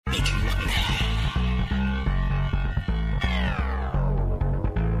Make him look bad.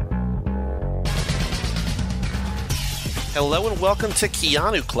 Hello and welcome to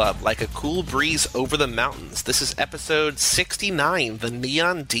Keanu Club, like a cool breeze over the mountains. This is episode 69, The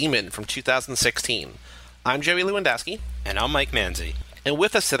Neon Demon from 2016. I'm Joey Lewandowski. And I'm Mike Manzi. And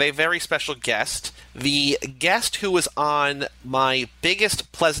with us today, very special guest, the guest who was on my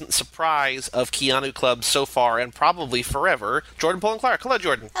biggest pleasant surprise of Keanu Club so far, and probably forever, Jordan Pullen-Clark. Hello,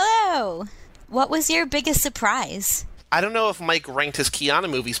 Jordan. Hello. What was your biggest surprise? I don't know if Mike ranked his Keanu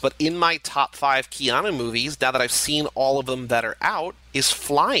movies, but in my top 5 Keanu movies, now that I've seen all of them that are out, is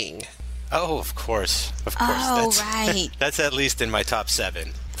Flying. Oh, of course. Of course. Oh, right. That's at least in my top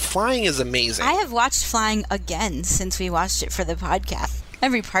 7. Flying is amazing. I have watched Flying again since we watched it for the podcast.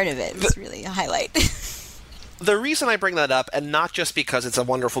 Every part of it was really a highlight. The reason I bring that up, and not just because it's a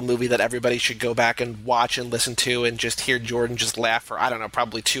wonderful movie that everybody should go back and watch and listen to and just hear Jordan just laugh for, I don't know,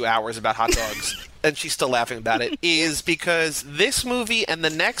 probably 2 hours about hot dogs, and she's still laughing about it, is because this movie and the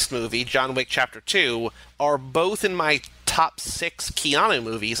next movie, John Wick Chapter 2, are both in my top 6 Keanu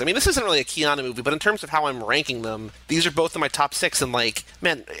movies. I mean, this isn't really a Keanu movie, but in terms of how I'm ranking them, these are both in my top 6, and like,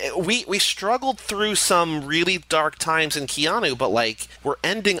 man, we struggled through some really dark times in Keanu, but like, we're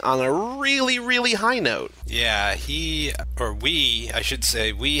ending on a really, really high note. Yeah, I should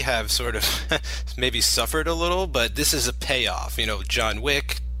say, we have sort of maybe suffered a little, but this is a payoff. You know, John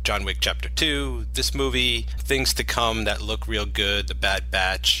Wick Chapter 2, this movie, things to come that look real good, The Bad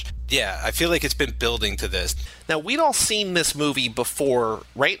Batch. Yeah, I feel like it's been building to this. Now, we'd all seen this movie before,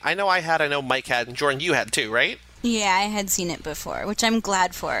 right? I know Mike had, and Jordan, you had too, right? Yeah, I had seen it before, which I'm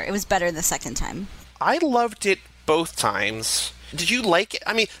glad for. It was better the second time. I loved it both times. Did you like it?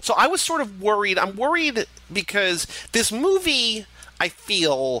 I mean, so I was sort of worried. I'm worried because this movie, I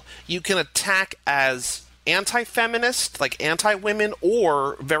feel, you can attack as anti-feminist, like anti-women,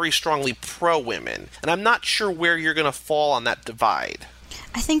 or very strongly pro-women. And I'm not sure where you're going to fall on that divide.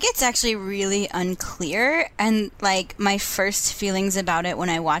 I think it's actually really unclear, and like my first feelings about it when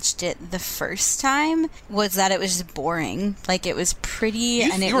I watched it the first time was that it was just boring. Like it was pretty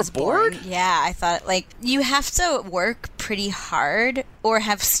and it was bored? Boring. Yeah, I thought like you have to work pretty hard or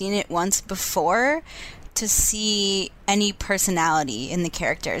have seen it once before to see any personality in the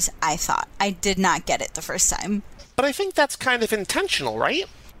characters, I thought. I did not get it the first time. But I think that's kind of intentional, right?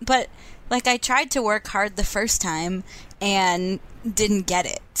 But like I tried to work hard the first time and didn't get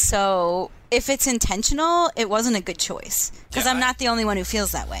it. So if it's intentional, it wasn't a good choice. Because I'm not the only one who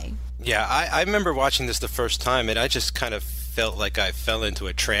feels that way. Yeah, I remember watching this the first time, and I just kind of felt like I fell into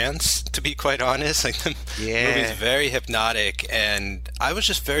a trance, to be quite honest. Like the movie's very hypnotic, and I was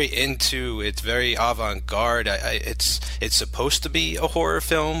just very into it's very avant-garde. It's supposed to be a horror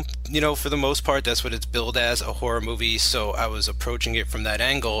film, you know, for the most part. That's what it's billed as, a horror movie. So I was approaching it from that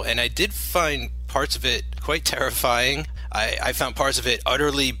angle, and I did find parts of it quite terrifying. I found parts of it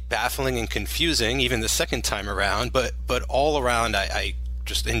utterly baffling and confusing, even the second time around, but all around I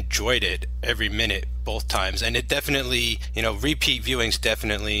just enjoyed it every minute, both times. And it definitely, you know, repeat viewings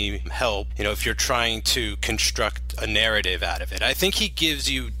definitely help, you know, if you're trying to construct a narrative out of it. I think he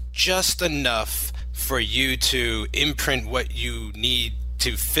gives you just enough for you to imprint what you need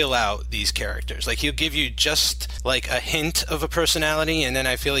to fill out these characters. Like he'll give you just like a hint of a personality, and then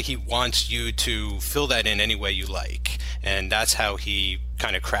I feel like he wants you to fill that in any way you like. And that's how he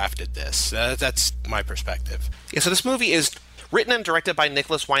kind of crafted this. That's my perspective. Yeah, so this movie is written and directed by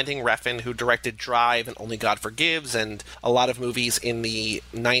Nicholas Winding Refn, who directed Drive and Only God Forgives and a lot of movies in the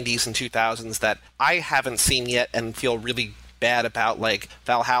 90s and 2000s that I haven't seen yet and feel really bad about, like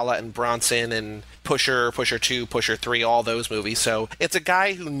Valhalla and Bronson and Pusher 2, Pusher 3, all those movies. So it's a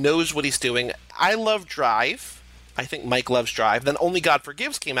guy who knows what he's doing. I love Drive. I think Mike loves Drive. Then Only God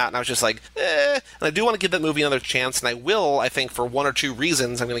Forgives came out, and I was just like, And I do want to give that movie another chance, and I will, I think, for one or two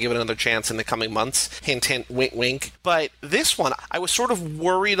reasons. I'm going to give it another chance in the coming months. Hint, hint, wink, wink. But this one, I was sort of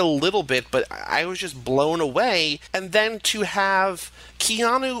worried a little bit, but I was just blown away. And then to have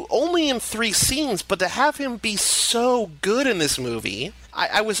Keanu only in 3 scenes, but to have him be so good in this movie.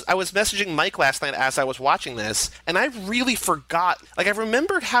 I was messaging Mike last night as I was watching this, and I really forgot. Like, I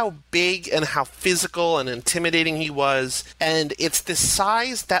remembered how big and how physical and intimidating he was, and it's this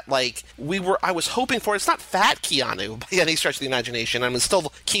size that, like, I was hoping for. It's not fat Keanu by any stretch of the imagination. I'm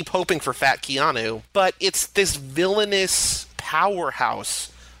still keep hoping for fat Keanu, but it's this villainous powerhouse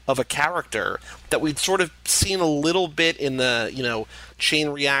of a character that we'd sort of seen a little bit in the, you know, Chain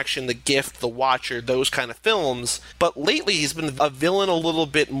Reaction, The Gift, The Watcher, those kind of films. But lately he's been a villain a little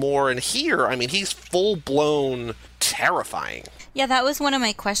bit more, and here, I mean, he's full-blown terrifying. Yeah, that was one of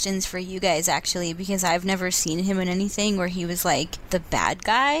my questions for you guys, actually, because I've never seen him in anything where he was, like, the bad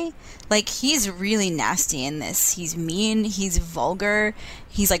guy. Like, he's really nasty in this. He's mean, he's vulgar,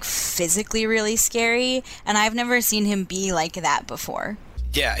 he's, like, physically really scary, and I've never seen him be like that before.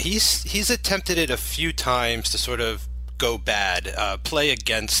 Yeah, he's attempted it a few times to sort of go bad, play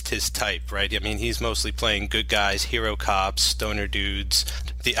against his type, right? I mean, he's mostly playing good guys, hero cops, stoner dudes,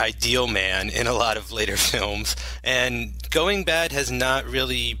 the ideal man in a lot of later films. And going bad has not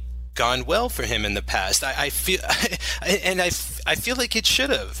really gone well for him in the past. I feel like it should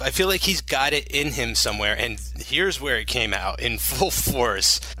have. I feel like he's got it in him somewhere, and here's where it came out in full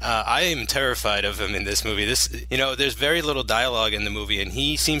force. I am terrified of him in this movie. There's very little dialogue in the movie, and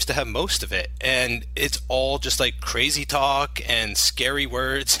he seems to have most of it, and it's all just like crazy talk and scary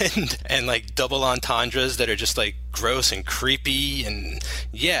words and like double entendres that are just like gross and creepy. And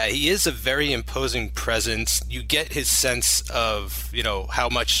yeah, he is a very imposing presence. You get his sense of, how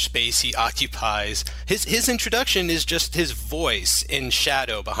much space he occupies. His introduction is just his voice in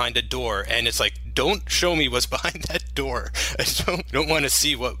shadow behind a door, and it's like, don't show me what's behind that door. I don't want to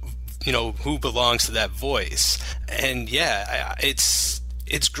see what, who belongs to that voice. And yeah, it's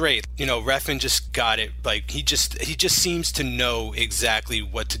great. Refn just got it. Like, he just seems to know exactly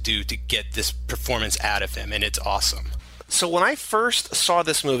what to do to get this performance out of him, and it's awesome. So when I first saw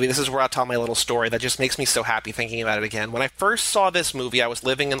this movie, this is where I'll tell my little story that just makes me so happy thinking about it again. When I first saw this movie, I was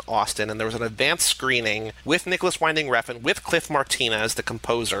living in Austin, and there was an advanced screening with Nicholas Winding Refn, with Cliff Martinez, the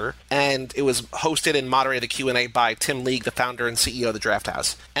composer, and it was hosted and moderated the Q&A by Tim League, the founder and CEO of the Draft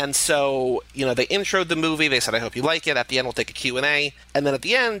House. And so, they introed the movie, they said, I hope you like it, at the end we'll take a Q&A, and then at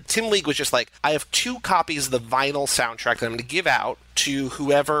the end, Tim League was just like, I have 2 copies of the vinyl soundtrack that I'm going to give out to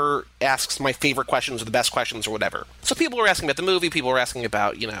whoever asks my favorite questions or the best questions or whatever. So people were asking about the movie, people were asking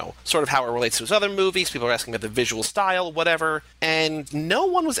about, sort of how it relates to his other movies, people were asking about the visual style, whatever, and no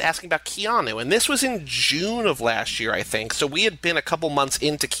one was asking about Keanu. And this was in June of last year, I think, so we had been a couple months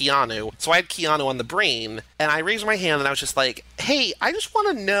into Keanu, so I had Keanu on the brain, and I raised my hand and I was just like, hey, I just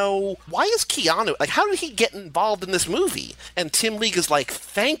want to know, why is Keanu, like, how did he get involved in this movie? And Tim League is like,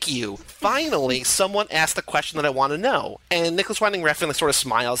 thank you, finally someone asked the question that I want to know. And Nicholas Winding Refn sort of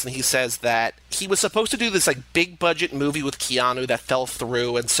smiles, and he says that he was supposed to do this like big budget movie with Keanu that fell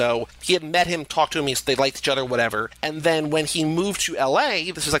through, and so he had met him, talked to him, they liked each other, whatever. And then when he moved to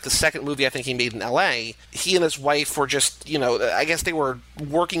LA, this was like the second movie I think he made in LA, he and his wife were just, I guess they were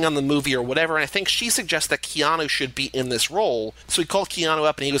working on the movie or whatever, and I think she suggests that Keanu should be in this role. So he called Keanu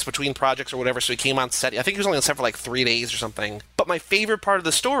up, and he was between projects or whatever, so he came on set. I think he was only on set for like 3 days or something. But my favorite part of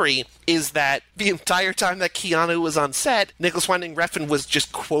the story is that the entire time that Keanu was on set, Nicholas Winding Refn was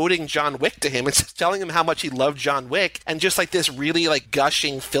just quoting John Wick to him and telling him how much he loved John Wick, and just like this really like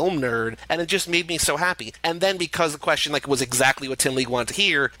gushing film nerd, and it just made me so happy. And then because the question like was exactly what Tim League wanted to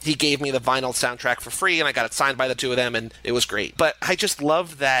hear, he gave me the vinyl soundtrack for free, and I got it signed by the 2 of them, and it was great. But I just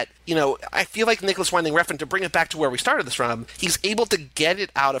love that, I feel like Nicholas Winding Refn, to bring it back to where we started this from, he's able to get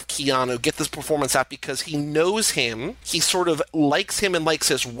it out of Keanu, get this performance out, because he knows him, he sort of likes him and likes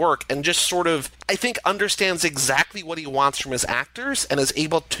his work, and just sort of, I think, understands exactly what he wants from his actors, and is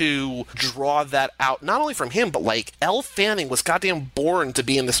able to draw that out, not only from him, but like, Elle Fanning was goddamn born to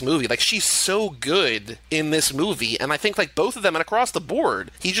be in this movie. Like, she's so good in this movie, and I think like both of them, and across the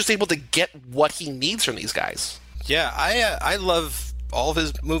board, he's just able to get what he needs from these guys. Yeah, I love all of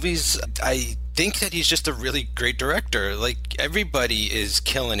his movies. I think that he's just a really great director. Like, everybody is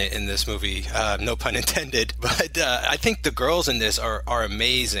killing it in this movie, no pun intended. But I think the girls in this are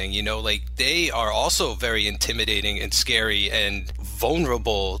amazing. Like, they are also very intimidating and scary and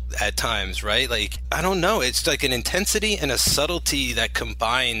vulnerable at times, right? Like, I don't know, it's like an intensity and a subtlety that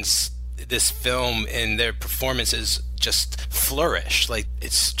combines this film, and their performances just flourish. Like,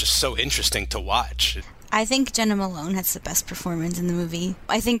 it's just so interesting to watch. I think Jenna Malone has the best performance in the movie.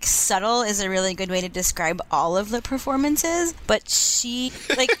 I think subtle is a really good way to describe all of the performances, but she,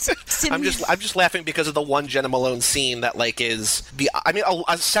 like, I'm just laughing because of the one Jenna Malone scene that, like, is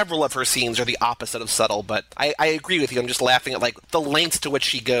several of her scenes are the opposite of subtle, but I agree with you. I'm just laughing at, like, the lengths to which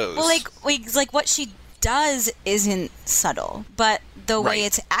she goes. Well, like what she does isn't subtle, but the way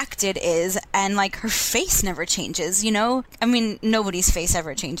it's acted is, and like her face never changes, I mean, nobody's face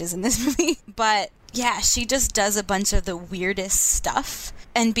ever changes in this movie, but yeah, she just does a bunch of the weirdest stuff.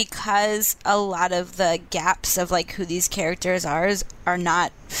 And because a lot of the gaps of like who these characters are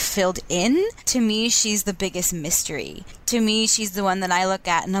not filled in, to me, she's the biggest mystery. To me, she's the one that I look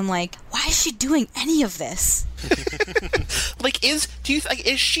at and I'm like, why is she doing any of this? Like, is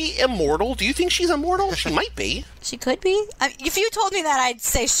she immortal? Do you think she's immortal? She might be. She could be. If you told me that, I'd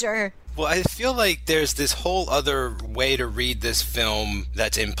say sure. Well, I feel like there's this whole other way to read this film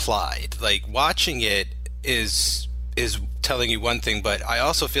that's implied. Like, watching it is telling you one thing, but I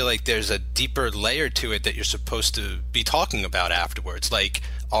also feel like there's a deeper layer to it that you're supposed to be talking about afterwards. Like,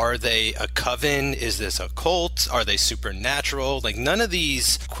 are they a coven? Is this a cult? Are they supernatural? Like, none of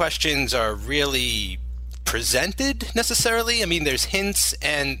these questions are really presented necessarily. I mean, there's hints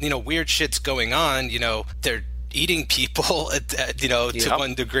and, weird shit's going on. They're eating people, to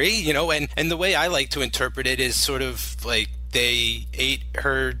one degree, and the way I like to interpret it is sort of like they ate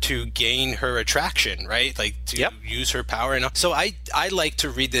her to gain her attraction, right? Like to use her power. And so I like to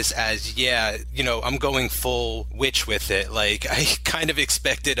read this as, I'm going full witch with it. Like I kind of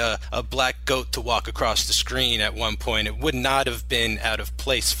expected a black goat to walk across the screen at one point. It would not have been out of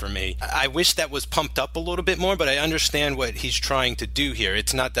place for me. I wish that was pumped up a little bit more, but I understand what he's trying to do here.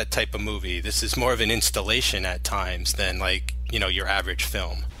 It's not that type of movie. This is more of an installation at times than like, your average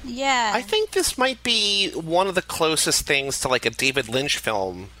film. Yeah. I think this might be one of the closest things to like a David Lynch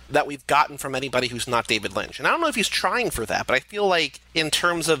film that we've gotten from anybody who's not David Lynch. And I don't know if he's trying for that, but I feel like in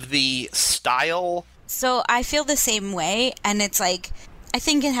terms of the style... So I feel the same way, and it's like, I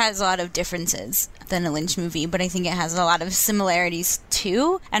think it has a lot of differences than a Lynch movie, but I think it has a lot of similarities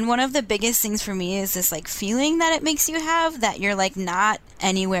too. And one of the biggest things for me is this like feeling that it makes you have that you're like not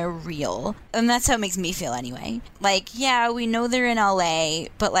anywhere real. And that's how it makes me feel anyway. Like, yeah, we know they're in LA,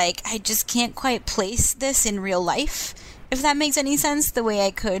 but like I just can't quite place this in real life, if that makes any sense, the way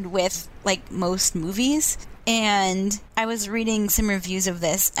I could with like most movies. And I was reading some reviews of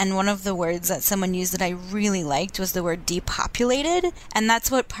this, and one of the words that someone used that I really liked was the word depopulated. And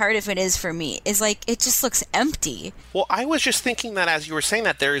that's what part of it is for me, is like, it just looks empty. Well, I was just thinking that as you were saying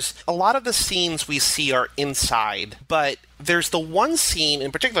that, there's a lot of the scenes we see are inside, but there's the one scene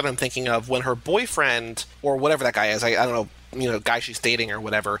in particular that I'm thinking of when her boyfriend, or whatever that guy is, I don't know, guy she's dating or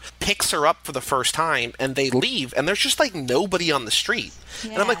whatever, picks her up for the first time and they leave and there's just like nobody on the street.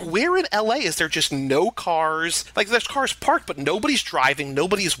 Yeah. And I'm like, where in LA is there just no cars? Like there's cars parked, but nobody's driving,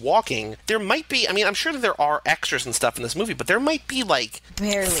 nobody's walking. There might be, I'm sure that there are extras and stuff in this movie, but there might be like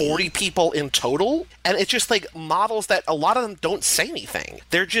barely 40 people in total. And it's just like models that a lot of them don't say anything.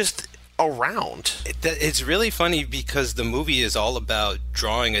 They're just around. It's really funny because the movie is all about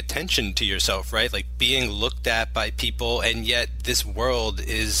drawing attention to yourself, right? Like being looked at by people, and yet this world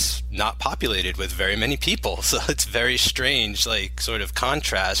is not populated with very many people. So it's very strange, like sort of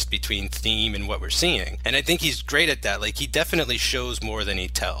contrast between theme and what we're seeing. And I think he's great at that. Like he definitely shows more than he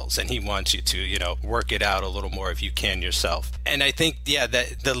tells, and he wants you to, work it out a little more if you can yourself. And I think, that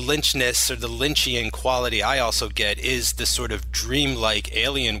the Lynchness or the Lynchian quality I also get is the sort of dreamlike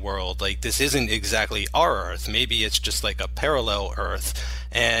alien world. Like this isn't exactly our Earth. Maybe it's just like a parallel Earth.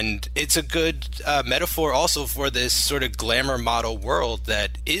 And it's a good metaphor also for this sort of glamour model world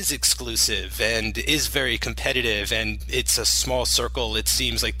that is exclusive and is very competitive, and it's a small circle. It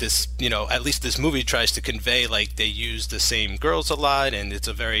seems like this, at least this movie tries to convey like they use the same girls a lot, and it's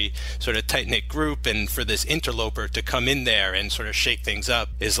a very sort of tight-knit group, and for this interloper to come in there and sort of shake things up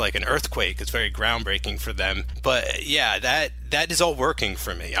is like an earthquake. It's very groundbreaking for them. But yeah, that is all working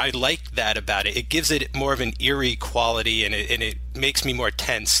for me. I like that about it. It gives it more of an eerie quality, and it makes me more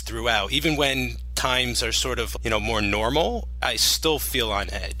tense throughout. Even when times are sort of, more normal, I still feel on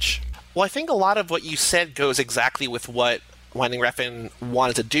edge. Well, I think a lot of what you said goes exactly with what Winding Refn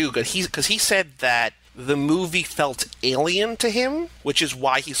wanted to do, because he said that the movie felt alien to him, which is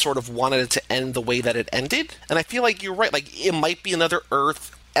why he sort of wanted it to end the way that it ended. And I feel like you're right. Like, it might be another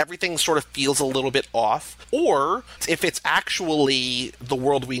Earth. Everything sort of feels a little bit off. Or if it's actually the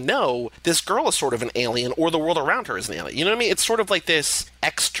world we know, this girl is sort of an alien, or the world around her is an alien. You know what I mean? It's sort of like this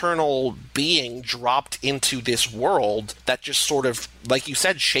external being dropped into this world that just sort of, like you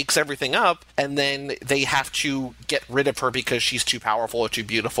said, shakes everything up, and then they have to get rid of her because she's too powerful or too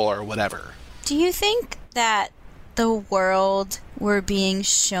beautiful or whatever. Do you think that the world we're being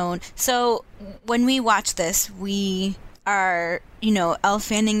shown... So when we watch this, we are... Elle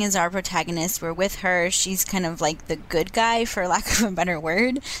Fanning is our protagonist. We're with her. She's kind of like the good guy, for lack of a better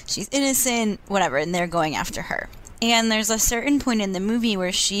word. She's innocent, whatever, and they're going after her. And there's a certain point in the movie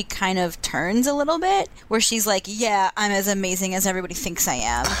where she kind of turns a little bit, where she's like, yeah, I'm as amazing as everybody thinks I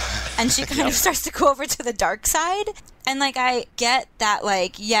am. And she kind of starts to go over to the dark side. And, like, I get that,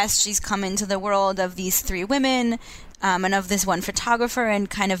 like, yes, she's come into the world of these three women, and of this one photographer, and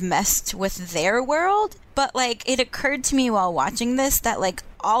kind of messed with their world. But, like, it occurred to me while watching this that, like,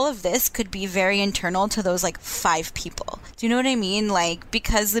 all of this could be very internal to those, like, 5 people. Do you know what I mean? Like,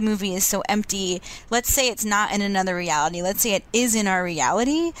 because the movie is so empty, let's say it's not in another reality. Let's say it is in our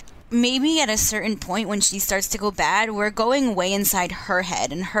reality. maybe at a certain point when she starts to go bad, we're going way inside her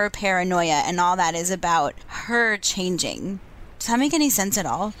head and her paranoia, and all that is about her changing. Does that make any sense at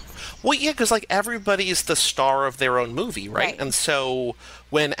all? Well, yeah, because, like, everybody's the star of their own movie, right? And so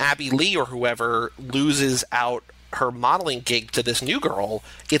when Abby Lee or whoever loses out her modeling gig to this new girl,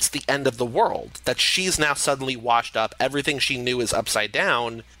 it's the end of the world. That she's now suddenly washed up, everything she knew is upside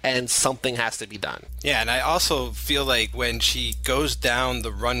down, and something has to be done. Yeah, and I also feel like when she goes down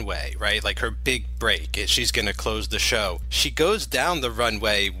the runway, right, like her big break, she's going to close the show. She goes down the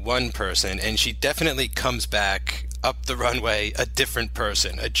runway one person, and she definitely comes back up the runway a different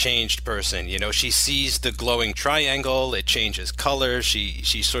person, a changed person. You know, she sees the glowing triangle, it changes color, she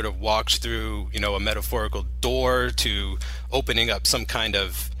sort of walks through, you know, a metaphorical door to opening up some kind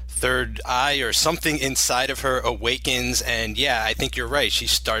of third eye, or something inside of her awakens. And yeah, I think you're right, she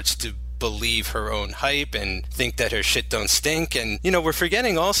starts to believe her own hype and think that her shit don't stink. And, you know, we're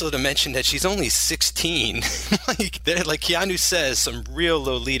forgetting also to mention that she's only 16. like Keanu says, some real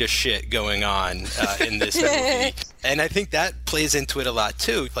Lolita shit going on in this movie. And I think that plays into it a lot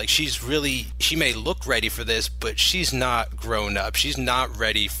too. Like, she may look ready for this, but she's not grown up. She's not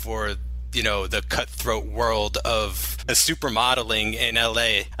ready for, you know, the cutthroat world of supermodeling in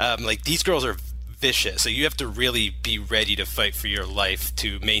LA. Like, these girls are vicious, so you have to really be ready to fight for your life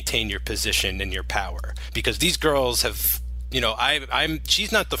to maintain your position and your power, because these girls have, you know,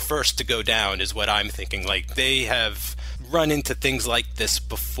 she's not the first to go down, is what I'm thinking. Like, they have run into things like this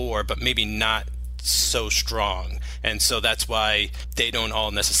before, but maybe not so strong, and so that's why they don't all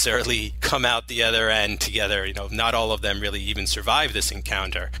necessarily come out the other end together. You know, not all of them really even survive this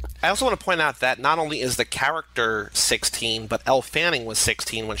encounter. I also want to point out that not only is the character 16, but Elle Fanning was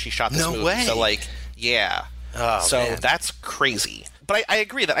 16 when she shot this movie. No way. So, like, yeah. Oh, so man. That's crazy. But I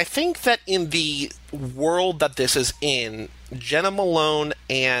agree that I think that in the world that this is in, Jenna Malone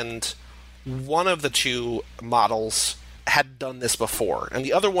and one of the two models had done this before, and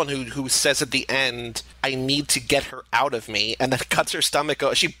the other one who says at the end, I need to get her out of me, and then cuts her stomach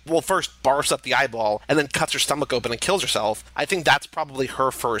open. She first barfs up the eyeball and then cuts her stomach open and kills herself. I think that's probably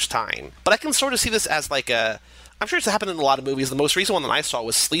her first time, but I can sort of see this as like I'm sure it's happened in a lot of movies. The most recent one that I saw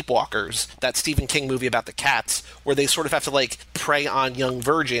was Sleepwalkers, that Stephen King movie about the cats, where they sort of have to, like, prey on young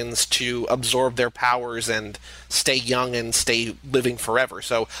virgins to absorb their powers and stay young and stay living forever.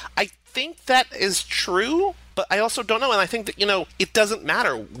 So I think that is true, but I also don't know, and I think that, you know, it doesn't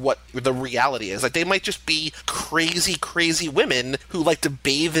matter what the reality is. Like, they might just be crazy, crazy women who like to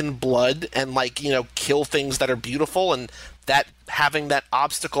bathe in blood and, like, you know, kill things that are beautiful, and that having that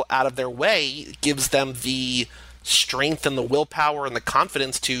obstacle out of their way gives them the strength and the willpower and the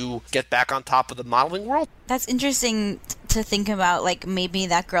confidence to get back on top of the modeling world. That's interesting to think about. Like, maybe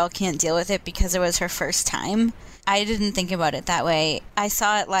that girl can't deal with it because it was her first time. I didn't think about it that way. I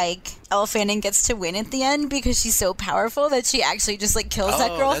saw it like Elle Fanning gets to win at the end because she's so powerful that she actually just, like, kills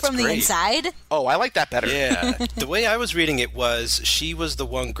that girl from the inside. Oh, I like that better. Yeah. The way I was reading it was she was the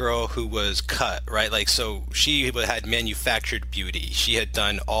one girl who was cut, right? Like, so she had manufactured beauty. She had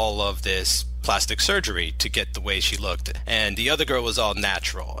done all of this plastic surgery to get the way she looked, and the other girl was all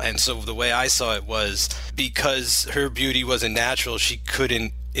natural. And so the way I saw it was, because her beauty wasn't natural, she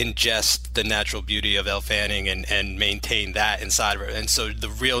couldn't ingest the natural beauty of Elle Fanning and maintain that inside of her, and so the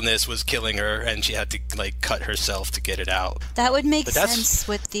realness was killing her, and she had to, like, cut herself to get it out. That would make sense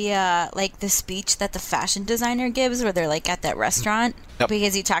with the like the speech that the fashion designer gives, where they're, like, at that restaurant. Yep.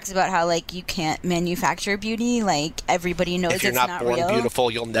 Because he talks about how, like, you can't manufacture beauty. Like, everybody knows it's not real. If you're not born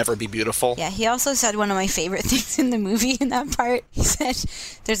beautiful, you'll never be beautiful. Yeah, he also said one of my favorite things in the movie in that part. He said,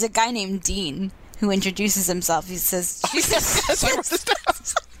 there's a guy named Dean who introduces himself. He says, wait, I'm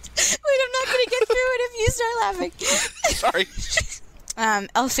not going to get through it if you start laughing. Sorry.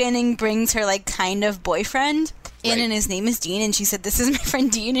 Elle Fanning brings her, like, kind of boyfriend in, and his name is Dean, and she said, this is my friend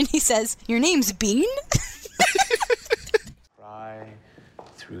Dean, and he says, your name's Bean? Pry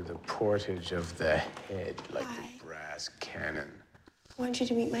through the portage of the head like a brass cannon. I want you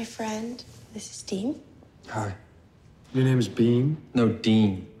to meet my friend. This is Dean. Hi. Your name is Bean? No,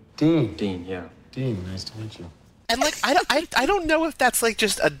 Dean. Dean? Dean, yeah. Dean, nice to meet you. And, like, I don't know if that's, like,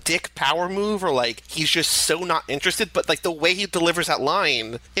 just a dick power move, or, like, he's just so not interested, but, like, the way he delivers that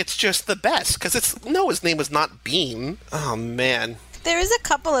line, it's just the best, because his name was not Bean. Oh, man. There is a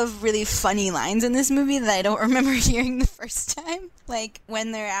couple of really funny lines in this movie that I don't remember hearing the first time. Like,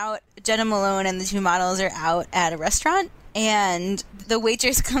 when they're out, Jenna Malone and the two models are out at a restaurant, and the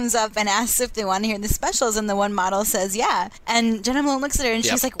waitress comes up and asks if they want to hear the specials, and the one model says yeah. And Jenna Malone looks at her and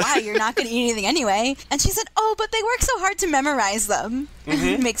she's like, wow, you're not going to eat anything anyway. And she said, oh, but they work so hard to memorize them.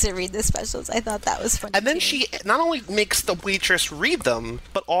 Makes her read the specials. I thought that was funny. And then she not only makes the waitress read them,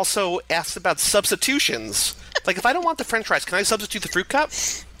 but also asks about substitutions. Like, if I don't want the french fries, can I substitute the fruit cup?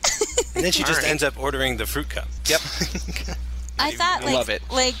 And then she just ends up ordering the fruit cup. Yep. I thought, love it.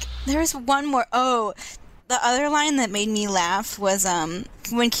 Like, there was one more. Oh, the other line that made me laugh was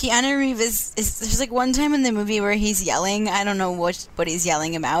when Keanu Reeves is there's like one time in the movie where he's yelling. I don't know what he's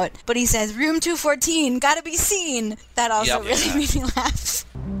yelling about, but he says, "Room 214, gotta be seen." That also really made me laugh.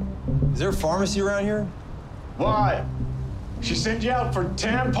 Is there a pharmacy around here? Why? She sent you out for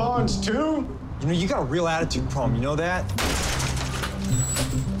tampons too? You know, you got a real attitude problem, you know that?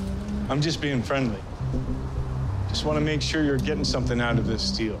 I'm just being friendly. Just want to make sure you're getting something out of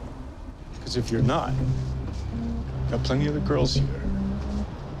this deal. Because if you're not, got plenty of the girls here.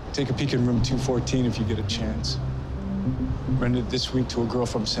 Take a peek in room 214 if you get a chance. Rented this week to a girl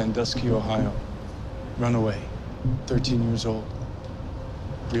from Sandusky, Ohio. Runaway, 13 years old.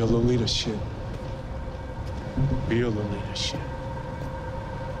 Real Lolita shit. Real Lolita shit.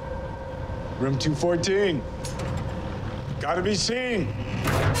 Room 214. Gotta be seen.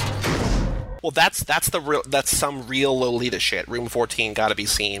 Well, that's some real Lolita shit. Room 14, gotta be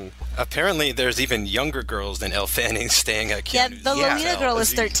seen. Apparently, there's even younger girls than Elle Fanning staying at Keanu's. Yeah, the Lolita girl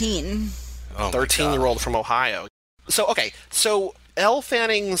was 13. Oh, 13-year-old from Ohio. So Elle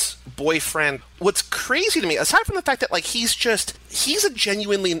Fanning's boyfriend, what's crazy to me, aside from the fact that, like, he's a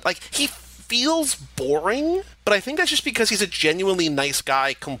genuinely, like, he feels boring, but I think that's just because he's a genuinely nice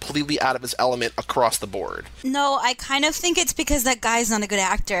guy, completely out of his element across the board. No, I kind of think it's because that guy's not a good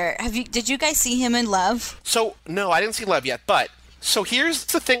actor. Did you guys see him in Love? So, no, I didn't see Love yet, but so here's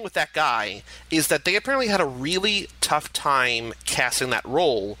the thing with that guy, is that they apparently had a really tough time casting that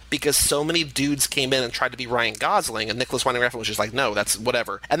role because so many dudes came in and tried to be Ryan Gosling, and Nicholas Winding Refn was just like, no, that's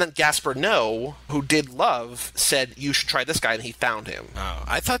whatever. And then Gaspar Noé, who did Love, said, you should try this guy, and he found him. Oh,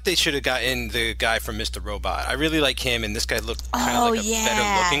 I thought they should have gotten the guy from Mr. Robot. I really like him, and this guy looked kind of like a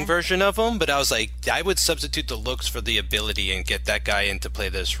better-looking version of him, but I was like, I would substitute the looks for the ability and get that guy in to play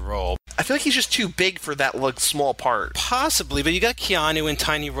this role. I feel like he's just too big for that small part. Possibly, but you got Keanu in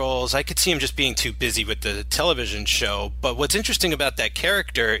tiny roles. I could see him just being too busy with the television show. But what's interesting about that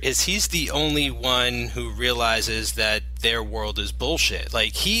character is he's the only one who realizes that their world is bullshit.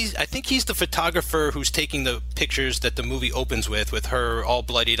 Like, I think he's the photographer who's taking the pictures that the movie opens with her all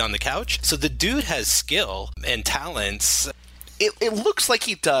bloodied on the couch. So the dude has skill and talents. It looks like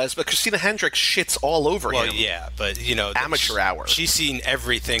he does, but Christina Hendricks shits all over him. Well, yeah, but, you know... Amateur hour. She's seen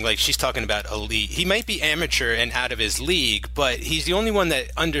everything. Like, she's talking about elite. He might be amateur and out of his league, but he's the only one that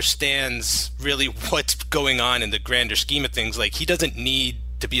understands really what's going on in the grander scheme of things. Like, he doesn't need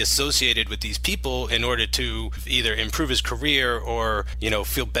to be associated with these people in order to either improve his career or, you know,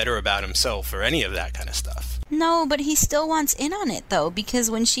 feel better about himself or any of that kind of stuff. No, but he still wants in on it, though,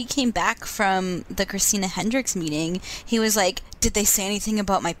 because when she came back from the Christina Hendricks meeting, he was like, did they say anything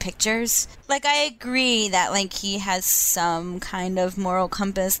about my pictures? Like, I agree that, like, he has some kind of moral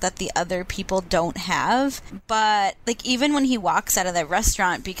compass that the other people don't have, but, like, even when he walks out of that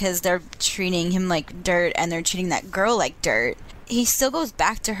restaurant because they're treating him like dirt and they're treating that girl like dirt, he still goes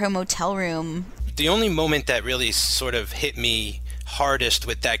back to her motel room. The only moment that really sort of hit me hardest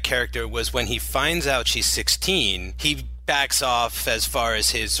with that character was when he finds out she's 16. He backs off as far as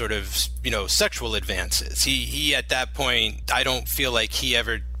his sort of, you know, sexual advances. He at that point, I don't feel like he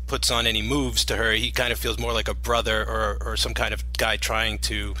ever puts on any moves to her. He kind of feels more like a brother or some kind of guy trying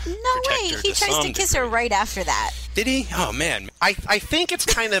to protect her. He tries to kiss her right after that. Did he? Oh, man. I think it's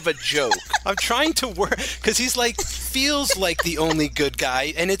kind of a joke. I'm trying to work, because he's like, feels like the only good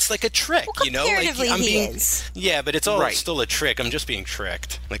guy, and it's like a trick, well, you know? Like, he is. Yeah, but it's all still a trick. I'm just being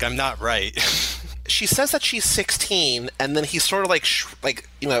tricked. Like, I'm not right. She says that she's 16, and then he sort of like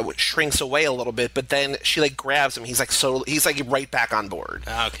shrinks away a little bit, but then she like grabs him. He's like right back on board.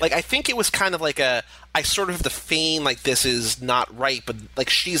 Okay. Like, I think it was kind of like I sort of have to feign like this is not right, but like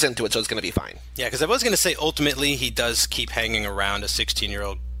she's into it, so it's going to be fine. Yeah, because I was going to say ultimately he does keep hanging around a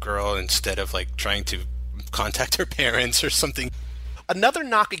 16-year-old girl instead of like trying to contact her parents or something. Another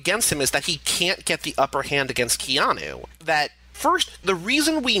knock against him is that he can't get the upper hand against Keanu. That First, the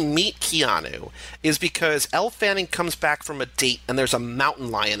reason we meet Keanu is because Elle Fanning comes back from a date and there's a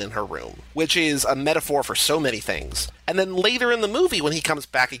mountain lion in her room, which is a metaphor for so many things. And then later in the movie, when he comes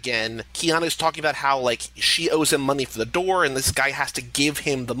back again, Keanu's talking about how, like, she owes him money for the door and this guy has to give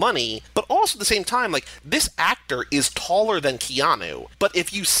him the money. But also at the same time, like, this actor is taller than Keanu. But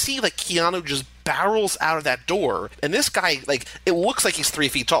if you see, like, Keanu just barrels out of that door, and this guy, like, it looks like he's 3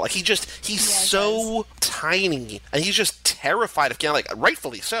 feet tall. Like, he's so tiny, and he's just terrified of Keanu, like,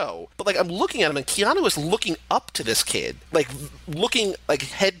 rightfully so. But, like, I'm looking at him, and Keanu is looking up to this kid, like, looking, like,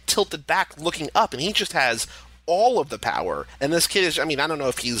 head tilted back, looking up, and he just has all of the power. And this kid is, I mean, I don't know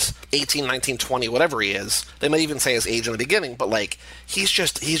if he's 18, 19, 20, whatever he is. They might even say his age in the beginning, but, like, he's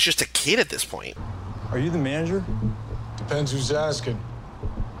just a kid at this point. Are you the manager? Depends who's asking.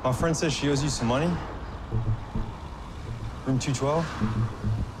 My friend says she owes you some money. Room 212?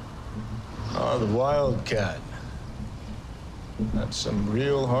 Oh, the Wildcat. That's some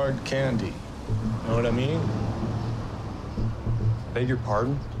real hard candy. Know what I mean? Beg your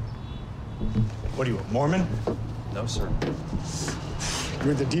pardon? What are you, a Mormon? No, sir.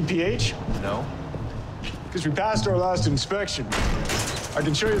 You're the DPH? No. Because we passed our last inspection. I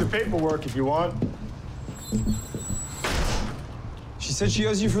can show you the paperwork if you want. She said she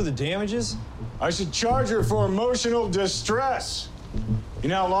owes you for the damages? I should charge her for emotional distress. You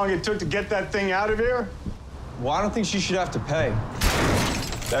know how long it took to get that thing out of here? Well, I don't think she should have to pay.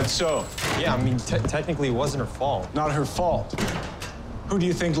 That's so. Yeah, I mean, technically it wasn't her fault. Not her fault. Who do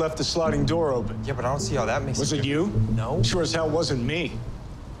you think left the sliding door open? Yeah, but I don't see how that makes Was sense. it you? No. Sure as hell wasn't me.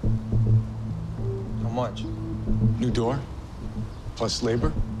 How much? New door, plus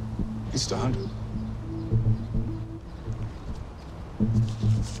labor, at least 100.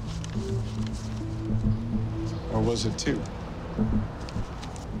 Or was it 2?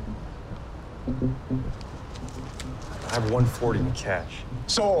 I have 140 in cash.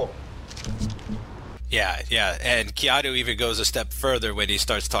 Sold. Yeah, and Keanu even goes a step further when he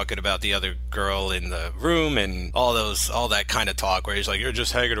starts talking about the other girl in the room and all that kind of talk where he's like, you're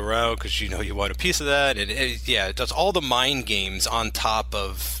just hanging around because you know you want a piece of that, and it does all the mind games on top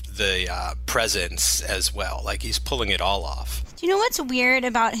of the presence as well. Like, he's pulling it all off. Do you know what's weird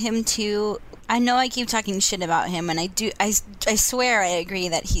about him too? I know I keep talking shit about him, and I swear I agree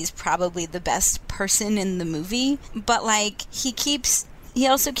that he's probably the best person in the movie, but like he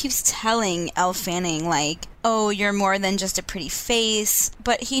also keeps telling Elle Fanning, like, oh, you're more than just a pretty face.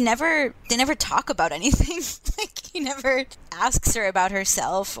 But they never talk about anything. Like, he never asks her about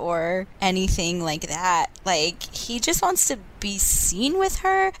herself or anything like that. Like, he just wants to be seen with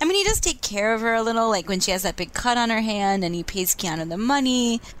her. I mean, he does take care of her a little, like when she has that big cut on her hand and he pays Keanu the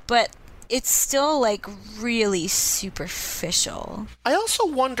money. But it's still, like, really superficial. I also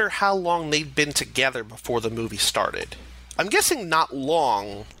wonder how long they'd been together before the movie started. I'm guessing not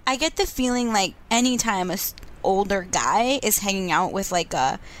long. I get the feeling like anytime a older guy is hanging out with like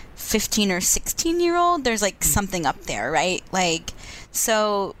a 15 or 16-year-old, there's like something up there, right? Like,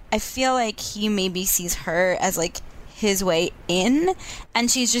 so I feel like he maybe sees her as like his way in,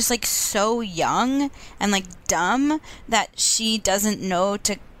 and she's just like so young and like dumb that she doesn't know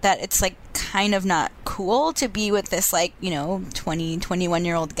that it's like kind of not cool to be with this like, 20,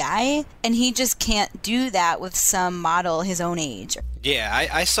 21-year-old guy, and he just can't do that with some model his own age. Yeah,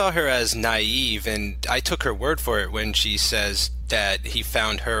 I saw her as naive, and I took her word for it when she says that he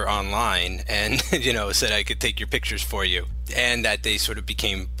found her online and, said I could take your pictures for you, and that they sort of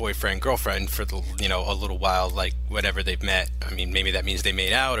became boyfriend, girlfriend for the, a little while, like whatever they've met. I mean, maybe that means they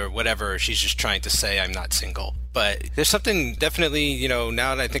made out or whatever. She's just trying to say I'm not single. But there's something definitely,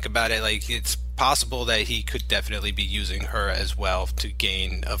 now that I think about it, like it's possible that he could definitely be using her as well to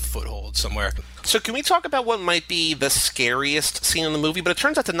gain a foothold somewhere. So can we talk about what might be the scariest scene in the movie? But it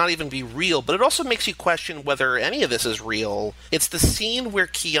turns out to not even be real, but it also makes you question whether any of this is real. It's the scene where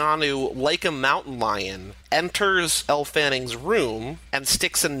Keanu, like a mountain lion, enters Elle Fanning's room and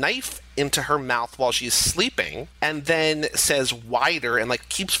sticks a knife into her mouth while she's sleeping, and then says wider and like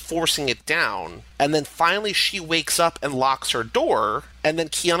keeps forcing it down, and then finally she wakes up and locks her door, and then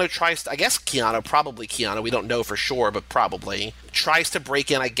Keanu tries to, probably Keanu, we don't know for sure, but probably tries to break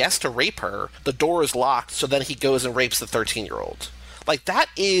in, I guess, to rape her. The door is locked, so then he goes and rapes the 13-year-old. Like, that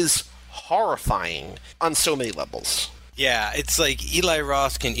is horrifying on so many levels. Yeah, it's like Eli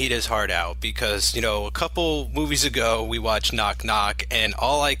Roth can eat his heart out because, a couple movies ago we watched Knock Knock, and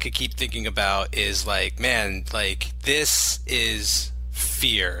all I could keep thinking about is like, man, like this is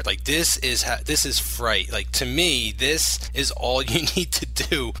fear. Like, this is fright. Like, to me, this is all you need to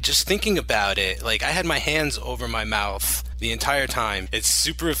do. Just thinking about it, like, I had my hands over my mouth the entire time. It's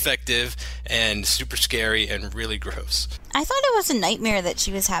super effective and super scary and really gross. I thought it was a nightmare that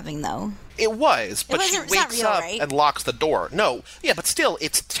she was having, though. It was, but she wakes real, up right? and locks the door. No, yeah, but still,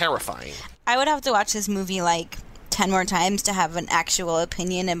 it's terrifying. I would have to watch this movie, like, 10 more times to have an actual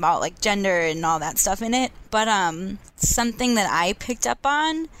opinion about, like, gender and all that stuff in it. But something that I picked up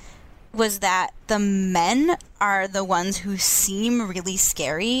on was that the men are the ones who seem really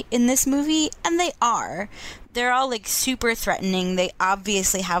scary in this movie, and they are. They're all, like, super threatening. They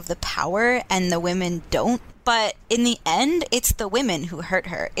obviously have the power, and the women don't. But in the end, it's the women who hurt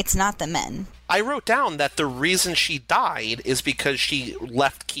her. It's not the men. I wrote down that the reason she died is because she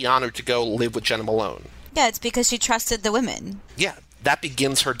left Keanu to go live with Jenna Malone. Yeah, it's because she trusted the women. Yeah, that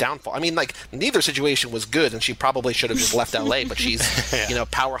begins her downfall. I mean, like, neither situation was good, and she probably should have just left LA, but she's,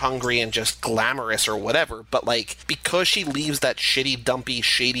 power hungry and just glamorous or whatever. But, like, because she leaves that shitty, dumpy,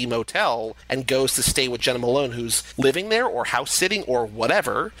 shady motel and goes to stay with Jenna Malone, who's living there or house sitting or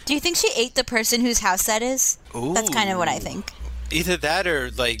whatever. Do you think she ate the person whose house that is? Ooh. That's kind of what I think. Either that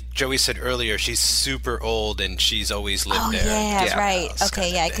or, like Joey said earlier, she's super old and she's always lived there. Yeah, right.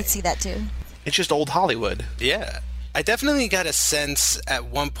 Okay, yeah, I could see that too. It's just old Hollywood. Yeah. I definitely got a sense at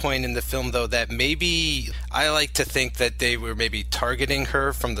one point in the film, though, that maybe I like to think that they were maybe targeting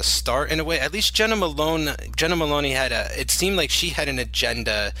her from the start in a way. At least Jenna Malone had it seemed like she had an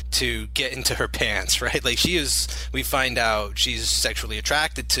agenda to get into her pants, right? Like, we find out she's sexually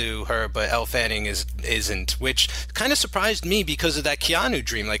attracted to her, but Elle Fanning isn't, which kind of surprised me because of that Keanu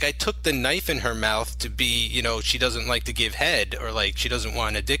dream. Like, I took the knife in her mouth to be, she doesn't like to give head, or like she doesn't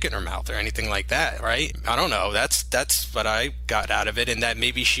want a dick in her mouth or anything like that, right? I don't know. That's what I got out of it, and that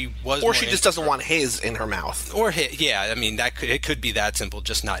maybe she was, or she just doesn't want his in her mouth, or his. Yeah, I mean, it could be that simple,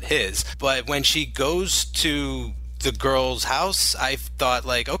 just not his. But when she goes to the girl's house, I thought,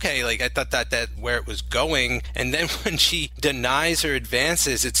 like, okay, like, I thought that where it was going, and then when she denies her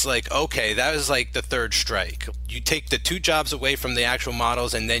advances, it's like, okay, that was like the third strike. You take the 2 jobs away from the actual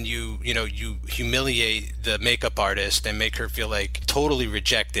models, and then you humiliate the makeup artist and make her feel like totally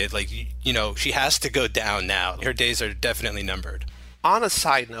rejected. Like, she has to go down now. Her days are definitely numbered. On a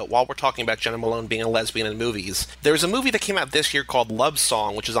side note, while we're talking about Jenna Malone being a lesbian in movies, there's a movie that came out this year called Love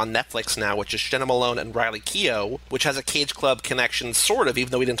Song, which is on Netflix now, which is Jenna Malone and Riley Keough, which has a Cage Club connection, sort of, even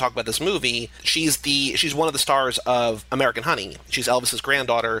though we didn't talk about this movie. She's one of the stars of American Honey. She's Elvis's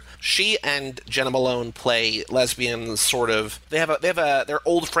granddaughter. She and Jenna Malone play lesbians, sort of. They're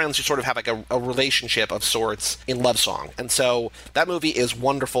old friends who sort of have like a relationship of sorts in Love Song. And so that movie is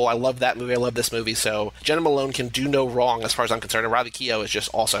wonderful. I love that movie. I love this movie. So Jenna Malone can do no wrong as far as I'm concerned. And Riley Keough is just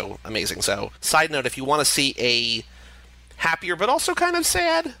also amazing. So, side note, if you want to see a happier but also kind of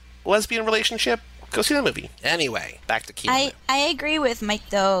sad lesbian relationship, go see the movie. Anyway, back to Keanu. I agree with Mike,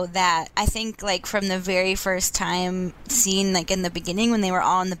 though, that I think, like, from the very first time seen, like, in the beginning when they were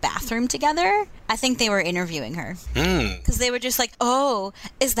all in the bathroom together, I think they were interviewing her. Because they were just like, oh,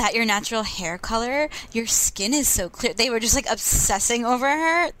 is that your natural hair color? Your skin is so clear. They were just, like, obsessing over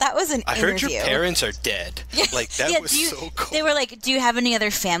her. That was an interview. I heard your parents are dead. Like, that was so cool. They were like, do you have any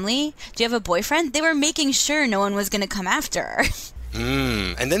other family? Do you have a boyfriend? They were making sure no one was going to come after her.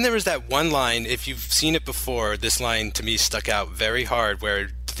 And then there was that one line, if you've seen it before, this line to me stuck out very hard, where I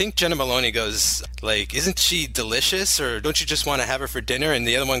think Jenna Malone goes, like, isn't she delicious, or don't you just want to have her for dinner? And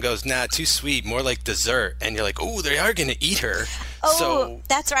the other one goes, nah, too sweet, more like dessert. And you're like, oh, they are going to eat her. Oh, so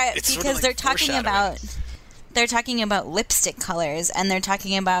that's right, because sort of like they're talking about lipstick colors, and they're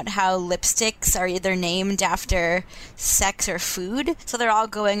talking about how lipsticks are either named after sex or food. So they're all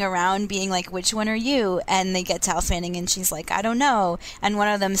going around being like, which one are you? And they get to Elle Fanning, and she's like, I don't know. And one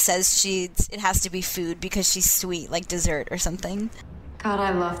of them says it has to be food because she's sweet, like dessert or something. God,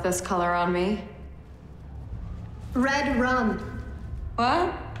 I love this color on me. Red rum.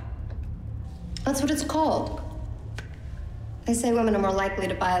 What? That's what it's called. They say women are more likely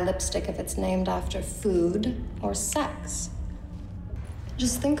to buy a lipstick if it's named after food or sex.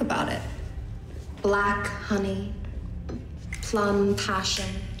 Just think about it. Black honey, plum passion,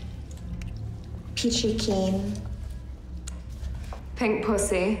 peachy keen, pink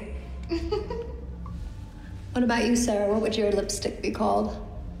pussy. What about you, Sarah? What would your lipstick be called?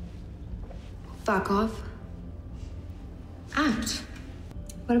 Fuck off. Act.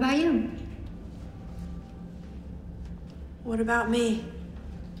 What about you? What about me?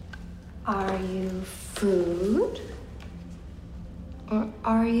 Are you food? Or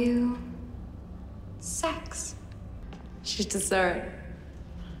are you sex? She's dessert.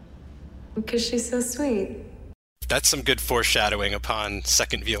 Because she's so sweet. That's some good foreshadowing upon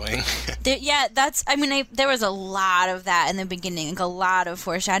second viewing. There was a lot of that in the beginning, like a lot of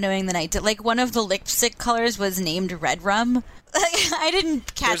foreshadowing that I did. Like, one of the lipstick colors was named Red Rum. I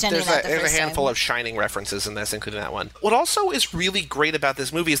didn't catch any of that the first There's a handful time. of Shining references in this, including that one. What also is really great about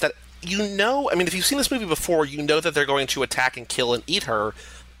this movie is that if you've seen this movie before, you know that they're going to attack and kill and eat her.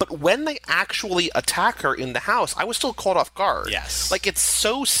 But when they actually attack her in the house, I was still caught off guard. Yes. Like, it's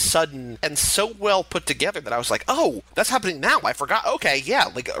so sudden and so well put together that I was like, oh, that's happening now. I forgot. Okay, yeah,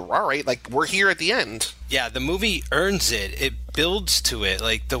 like, all right, like, we're here at the end. Yeah, the movie earns it. It builds to it.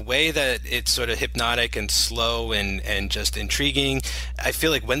 Like, the way that it's sort of hypnotic and slow and just intriguing. I feel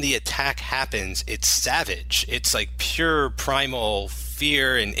like when the attack happens, it's savage. It's like pure primal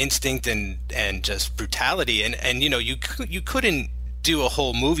fear and instinct and just brutality. And you couldn't do a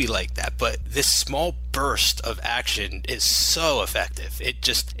whole movie like that, but this small burst of action is so effective.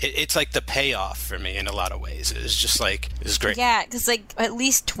 It's like the payoff for me in a lot of ways. It's great. Yeah, because like at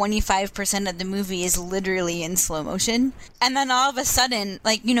least 25% of the movie is literally in slow motion, and then all of a sudden,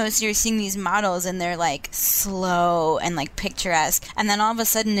 like, so you're seeing these models and they're like slow and like picturesque, and then all of a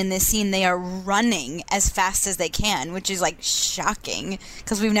sudden in this scene they are running as fast as they can, which is like shocking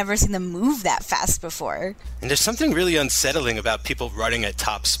because we've never seen them move that fast before. And there's something really unsettling about people running at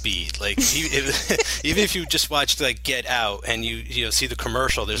top speed. Like, even if you just watched like Get Out and you see the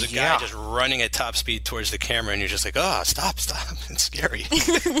commercial, there's a guy just running at top speed towards the camera, and you're just like, oh, stop, it's scary.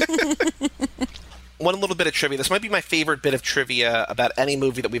 One little bit of trivia. This might be my favorite bit of trivia about any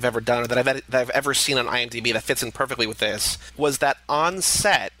movie that we've ever done or that I've ever seen on IMDb that fits in perfectly with this, was that on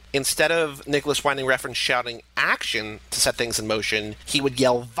set, instead of Nicholas Winding Refn shouting action to set things in motion, he would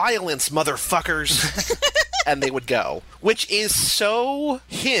yell, "Violence, motherfuckers!" and they would go. Which is so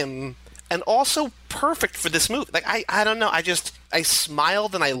him, and also perfect for this movie. Like, I don't know, I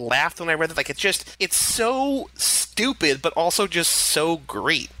smiled and I laughed when I read it. Like, it's so stupid, but also just so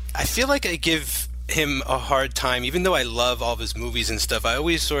great. I feel like I give him a hard time, even though I love all of his movies and stuff. I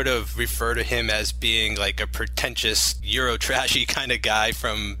always sort of refer to him as being like a pretentious Euro trashy kind of guy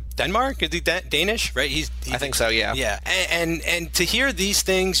from Denmark. Is he Danish, right? I think so, yeah. Yeah, and to hear these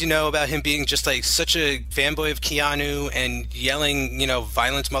things, about him being just like such a fanboy of Keanu and yelling,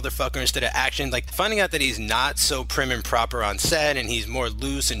 violence, motherfucker, instead of action, like finding out that he's not so prim and proper on set and he's more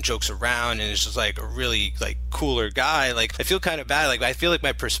loose and jokes around and is just like a really like cooler guy. Like, I feel kind of bad. Like, I feel like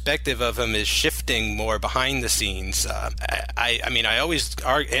my perspective of him is shifting more behind the scenes. I always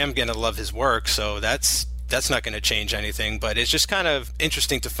am gonna love his work, so that's not going to change anything, but it's just kind of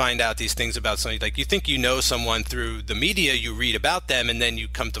interesting to find out these things about somebody. Like, you think you know someone through the media, you read about them, and then you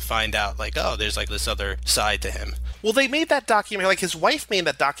come to find out, like, oh, there's like this other side to him. Well, they made that documentary, like his wife made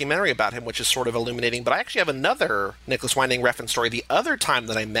that documentary about him, which is sort of illuminating, but I actually have another Nicholas Winding Refn story. The other time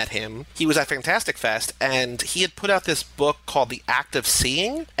that I met him, he was at Fantastic Fest, and he had put out this book called The Act of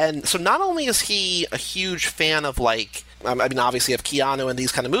Seeing, and so not only is he a huge fan of, like, obviously of Keanu and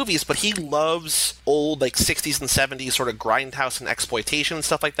these kind of movies, but he loves old, like, 60s and 70s sort of grindhouse and exploitation and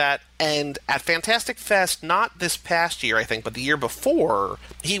stuff like that. And at Fantastic Fest, not this past year, I think, but the year before,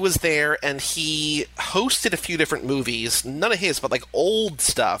 he was there and he hosted a few different movies, none of his, but like old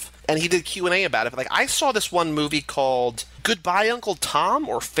stuff, and he did Q&A about it. But like, I saw this one movie called Goodbye Uncle Tom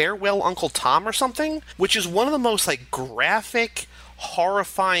or Farewell Uncle Tom or something, which is one of the most like graphic,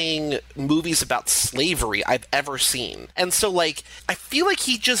 horrifying movies about slavery I've ever seen. And so, like, I feel like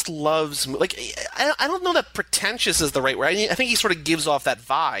he just loves, like, I don't know that pretentious is the right word. I think he sort of gives off that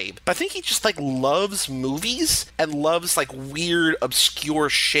vibe, but I think he just, like, loves movies and loves, like, weird,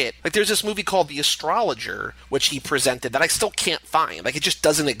 obscure shit. Like, there's this movie called The Astrologer, which he presented that I still can't find. Like, it just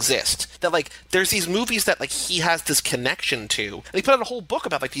doesn't exist. That, like, there's these movies that, like, he has this connection to. And he put out a whole book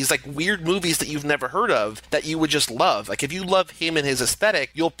about, like, these, like, weird movies that you've never heard of that you would just love. Like, if you love him and his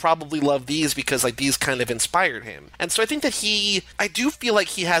aesthetic, you'll probably love these because, like, these kind of inspired him. And so I think that I do feel like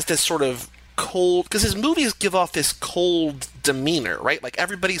he has this sort of cold, because his movies give off this cold demeanor, right? Like,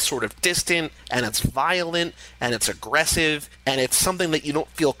 everybody's sort of distant, and it's violent, and it's aggressive, and it's something that you don't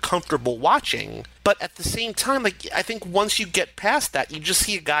feel comfortable watching. But at the same time, like, I think once you get past that, you just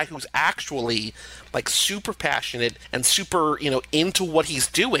see a guy who's actually, like, super passionate and super, into what he's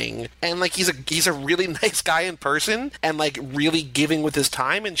doing, and, like, he's a really nice guy in person, and, like, really giving with his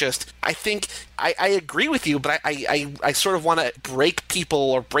time, and just, I think, I agree with you, but I sort of want to break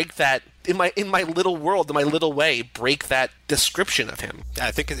people, or break that, in my little world, in my little way, break that description of him. I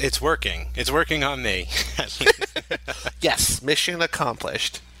think it's working. It's working on me. Yes, mission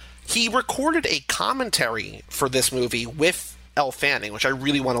accomplished. He recorded a commentary for this movie with Elle Fanning, which I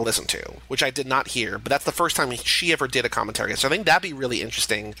really want to listen to, which I did not hear, but that's the first time she ever did a commentary. So I think that'd be really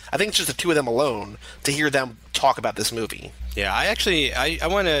interesting. I think it's just the two of them alone to hear them talk about this movie. Yeah, I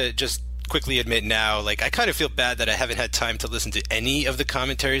want to just quickly admit now, like, I kind of feel bad that I haven't had time to listen to any of the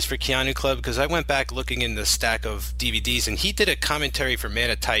commentaries for Keanu Club, because I went back looking in the stack of DVDs, and he did a commentary for Man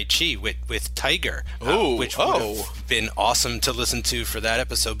of Tai Chi with Tiger, which would have been awesome to listen to for that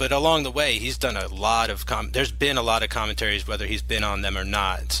episode. But along the way, he's done a lot of there's been a lot of commentaries, whether he's been on them or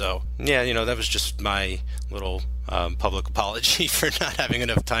not. So yeah, that was just my little public apology for not having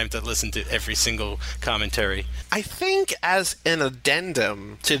enough time to listen to every single commentary. I think as an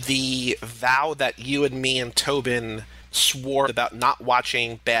addendum to the vow that you and me and Tobin swore about not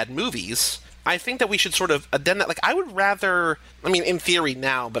watching bad movies, I think that we should sort of addend that. Like, I would rather, I mean, in theory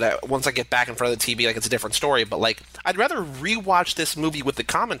now, but once I get back in front of the TV, like, it's a different story, but, like, I'd rather rewatch this movie with the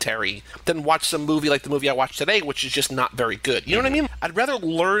commentary than watch some movie like the movie I watched today, which is just not very good. You know what I mean? I'd rather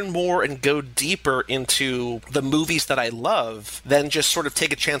learn more and go deeper into the movies that I love than just sort of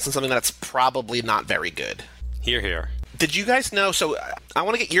take a chance on something that's probably not very good. Hear, hear. Did you guys know, so I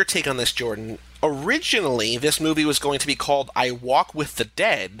want to get your take on this, Jordan. Originally, this movie was going to be called I Walk with the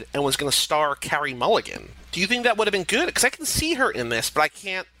Dead and was going to star Carey Mulligan. Do you think that would have been good? Because I can see her in this, but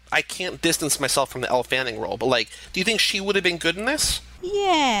I can't distance myself from the Elle Fanning role. But, like, do you think she would have been good in this?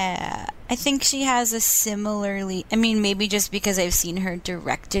 Yeah. I think she has a similarly... I mean, maybe just because I've seen her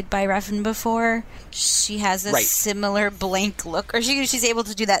directed by Refn before, she has a similar blank look, or she's able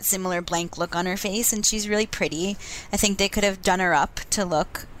to do that similar blank look on her face, and she's really pretty. I think they could have done her up to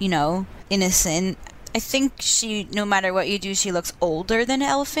look, innocent. I think she, no matter what you do, she looks older than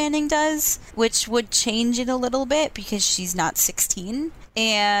Elle Fanning does, which would change it a little bit because she's not 16.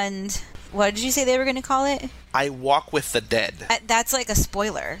 And what did you say they were going to call it? I Walk with the Dead. That's like a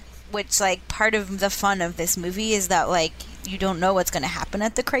spoiler, which, like, part of the fun of this movie is that, like, you don't know what's going to happen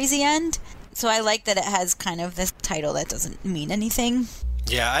at the crazy end. So I like that it has kind of this title that doesn't mean anything.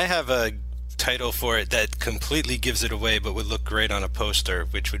 Yeah, I have a title for it that completely gives it away but would look great on a poster,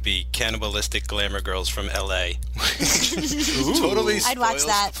 which would be Cannibalistic Glamour Girls from LA. Totally spoils I'd watch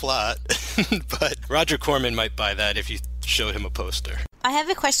that. The plot. But Roger Corman might buy that if you showed him a poster. I have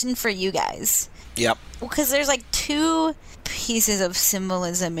a question for you guys. Yep. Because there's, like, two pieces of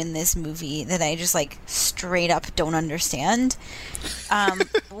symbolism in this movie that I just, like, straight up don't understand.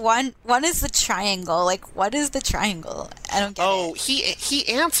 One is the triangle. Like, what is the triangle? I don't get it. Oh, he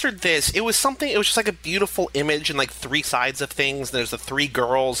answered this. It was just like a beautiful image and, like, three sides of things. There's the three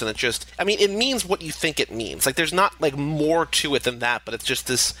girls, and it means what you think it means. Like, there's not, like, more to it than that, but it's just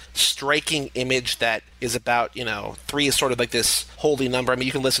this striking image that is about, three is sort of like this holy number. I mean,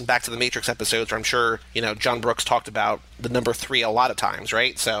 you can listen back to the Matrix episodes where I'm sure, John Brooks talked about the number 3 a lot of times,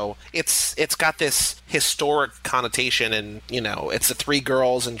 right? So it's got this historic connotation, and, it's the three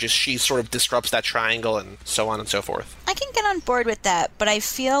girls, and just she sort of disrupts that triangle, and so on and so forth. I can get on board with that, but I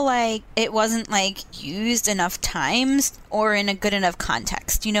feel like it wasn't, like, used enough times or in a good enough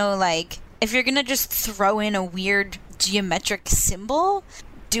context. Like, if you're gonna just throw in a weird geometric symbol,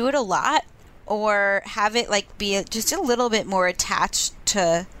 do it a lot, or have it, like, be just a little bit more attached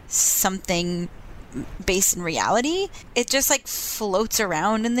to something based in reality. It just, like, floats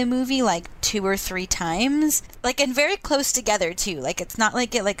around in the movie, like, 2 or 3 times, like, and very close together too. Like, it's not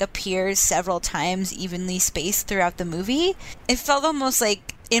like it, like, appears several times evenly spaced throughout the movie. It felt almost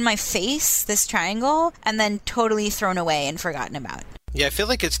like in my face, this triangle, and then totally thrown away and forgotten about. Yeah, I feel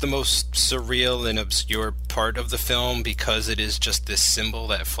like it's the most surreal and obscure part of the film because it is just this symbol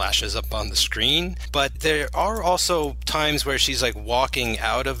that flashes up on the screen. But there are also times where she's, like, walking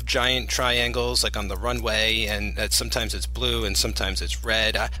out of giant triangles, like on the runway, and that sometimes it's blue and sometimes it's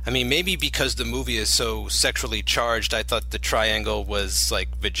red. I mean, maybe because the movie is so sexually charged, I thought the triangle was, like,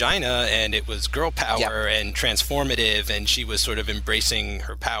 vagina and it was girl power and transformative, and she was sort of embracing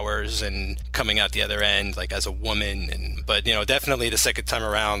her powers and coming out the other end, like, as a woman. But definitely the second time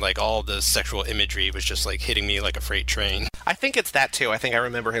around, like, all the sexual imagery was just, like, hitting me like a freight train. I think it's that too. I think I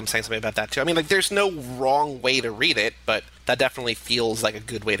remember him saying something about that too. I mean, like, there's no wrong way to read it, but that definitely feels like a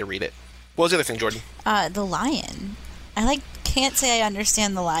good way to read it. What was the other thing, Jordan? The lion. I, can't say I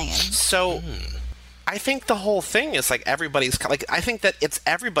understand the lion. So, I think the whole thing is, like, everybody's, like, I think that it's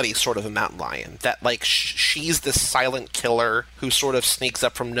everybody's sort of a mountain lion. That, like, she's this silent killer who sort of sneaks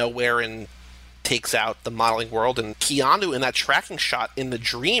up from nowhere and takes out the modeling world, and Keanu in that tracking shot in the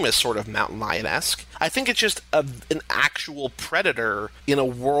dream is sort of mountain lion-esque. I think it's just an actual predator in a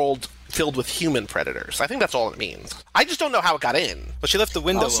world filled with human predators. I think that's all it means. I just don't know how it got in. Well, she left the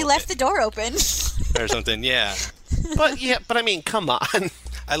window open. She left the door open. Or something, yeah. But I mean, come on.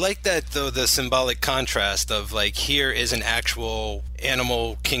 I like that, though, the symbolic contrast of, like, here is an actual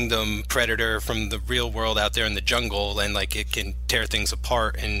animal kingdom predator from the real world out there in the jungle, and, like, it can tear things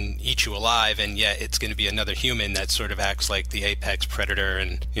apart and eat you alive, and yet it's going to be another human that sort of acts like the apex predator,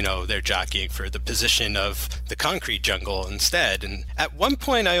 and, you know, they're jockeying for the position of the concrete jungle instead. And at one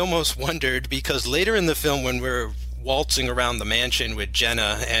point I almost wondered, because later in the film when we're waltzing around the mansion with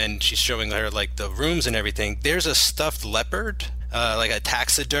Jenna and she's showing her like the rooms and everything, there's a stuffed leopard, like a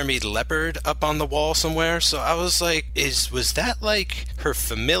taxidermied leopard up on the wall somewhere. So I was like, was that like her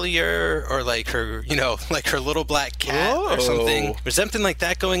familiar, or like her, you know, like her little black cat or something? Was something like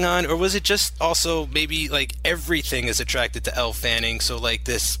that going on? Or was it just also maybe like everything is attracted to Elle Fanning, so like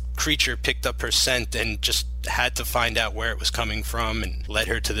this creature picked up her scent and just had to find out where it was coming from and led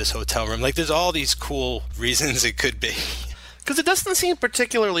her to this hotel room? Like, there's all these cool reasons it could be. Because it doesn't seem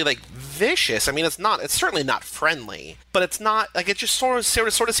particularly, like, vicious. I mean, it's certainly not friendly, but it's not, like, it just sort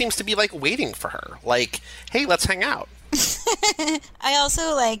of seems to be, like, waiting for her. Like, hey, let's hang out. I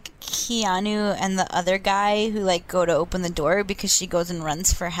also like Keanu and the other guy who like go to open the door because she goes and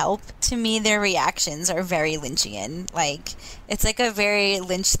runs for help. To me, their reactions are very Lynchian. Like, it's like a very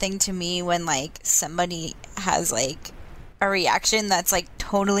Lynch thing to me when like somebody has like a reaction that's like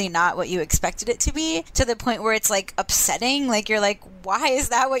totally not what you expected it to be, to the point where it's like upsetting. Like, you're like, why is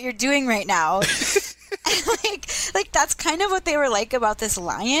that what you're doing right now? like that's kind of what they were like about this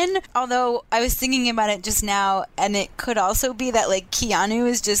lion. Although I was thinking about it just now, and it could also be that like Keanu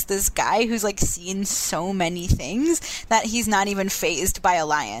is just this guy who's like seen so many things that he's not even fazed by a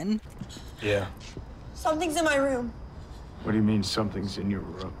lion. Yeah. Something's in my room. What do you mean something's in your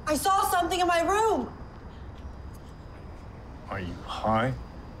room? I saw something in my room. Are you high?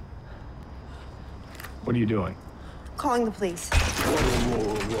 What are you doing? Calling the police.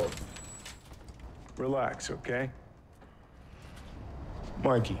 Whoa. Relax, okay?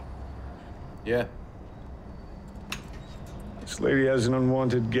 Mikey. Yeah. This lady has an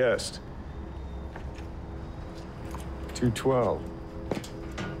unwanted guest. 212.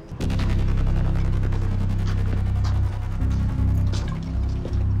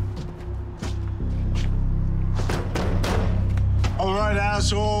 All right,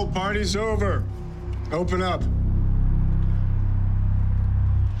 asshole, party's over. Open up.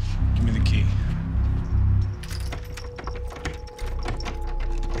 Give me the key.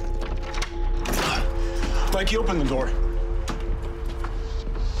 Mikey, open the door.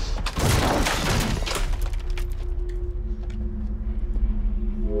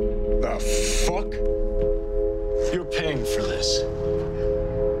 The fuck? You're paying for this.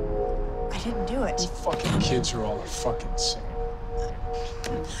 I didn't do it. You fucking kids are all the fucking same.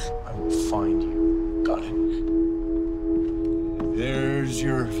 I will find you. Got it? There's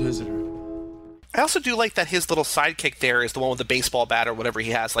your visitor. I also do like that his little sidekick there is the one with the baseball bat or whatever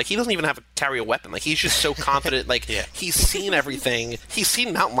he has. Like, he doesn't even have to carry a weapon. Like, he's just so confident. Like, He's seen everything. He's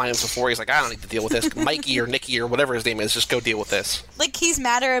seen mountain lions before. He's like, I don't need to deal with this. Mikey or Nicky or whatever his name is, just go deal with this. Like, he's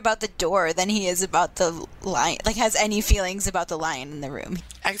madder about the door than he is about the lion. Like, has any feelings about the lion in the room.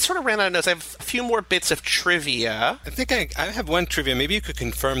 I sort of ran out of notes. I have a few more bits of trivia. I think I have one trivia. Maybe you could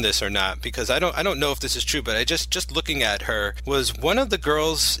confirm this or not, because I don't know if this is true, but I just looking at her, was one of the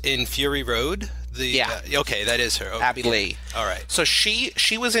girls in Fury Road? Okay, that is her. Okay. Abby Lee. All right. So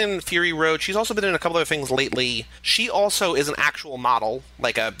she was in Fury Road. She's also been in a couple other things lately. She also is an actual model,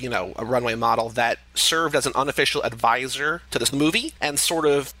 like a runway model that served as an unofficial advisor to this movie and sort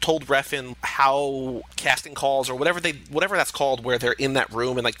of told Refn how casting calls or whatever that's called, where they're in that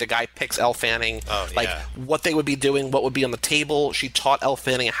room and like the guy picks Elle Fanning, what they would be doing, what would be on the table. She taught Elle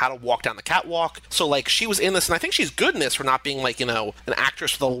Fanning how to walk down the catwalk. So like she was in this, and I think she's good in this for not being like, an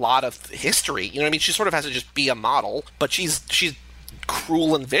actress with a lot of history. You know what I mean? She sort of has to just be a model, but she's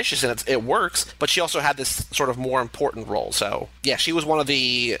cruel and vicious, and it works. But she also had this sort of more important role. So yeah, she was one of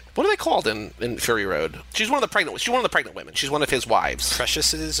the, what are they called in Fury Road? She's one of the pregnant women. She's one of his wives.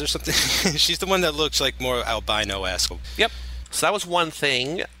 Preciouses or something. She's the one that looks like more albino-esque. Yep. So that was one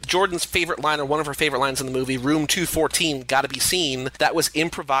thing. Jordan's favorite line, or one of her favorite lines in the movie, Room 214, Gotta Be Seen, that was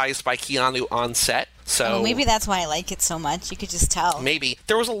improvised by Keanu on set. So maybe that's why I like it so much. You could just tell. Maybe.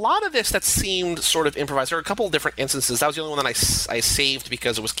 There was a lot of this that seemed sort of improvised. There were a couple of different instances. That was the only one that I saved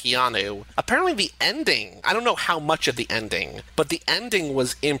because it was Keanu. Apparently the ending, I don't know how much of the ending, but the ending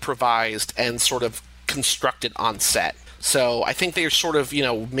was improvised and sort of constructed on set. So I think they sort of,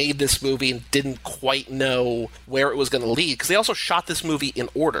 made this movie and didn't quite know where it was going to lead, because they also shot this movie in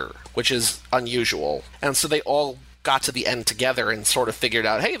order, which is unusual. And so they all got to the end together and sort of figured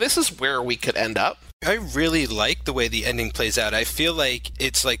out, hey, this is where we could end up. I really like the way the ending plays out. I feel like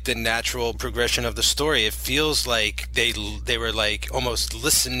it's like the natural progression of the story. It feels like they were like almost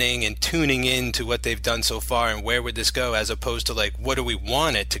listening and tuning in to what they've done so far and where would this go, as opposed to like, what do we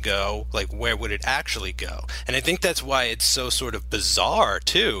want it to go? Like, where would it actually go? And I think that's why it's so sort of bizarre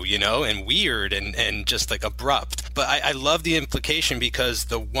too, you know, and weird and just like abrupt. But I love the implication, because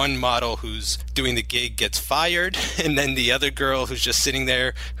the one model who's doing the gig gets fired, and then the other girl who's just sitting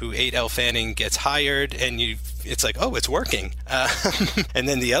there who ate Elle Fanning gets hired. And it's like, oh, it's working. And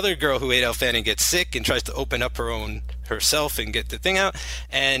then the other girl who ate Elle Fanning gets sick and tries to open up herself and get the thing out.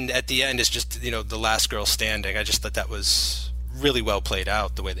 And at the end, it's just, you know, the last girl standing. I just thought that was really well played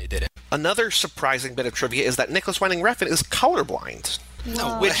out, the way they did it. Another surprising bit of trivia is that Nicholas Winding Refn is colorblind.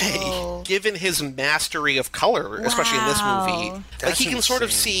 No which, way. Given his mastery of color, especially in this movie, like he can sort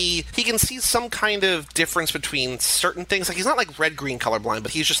of see some kind of difference between certain things. Like he's not like red-green colorblind,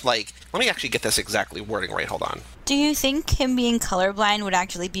 but he's just like, let me actually get this exactly wording right. Hold on. Do you think him being colorblind would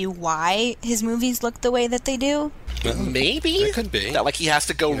actually be why his movies look the way that they do? Maybe. It could be. That like he has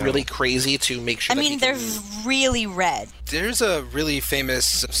to go really crazy to make sure. I mean, they're really red. There's a really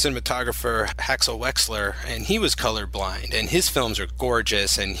famous cinematographer, Haxel Wexler, and he was colorblind, and his films are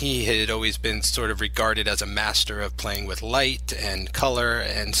gorgeous, and he had always been sort of regarded as a master of playing with light and color,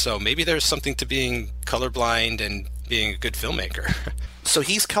 and so maybe there's something to being colorblind and being a good filmmaker. So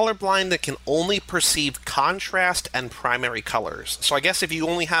he's colorblind that can only perceive contrast and primary colors. So I guess if you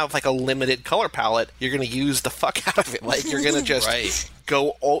only have like a limited color palette, you're going to use the fuck out of it. Like you're going to just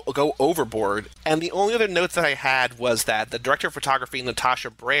go overboard. And the only other note that I had was that the director of photography, Natasha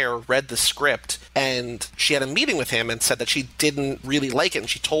Breyer, read the script and she had a meeting with him and said that she didn't really like it. And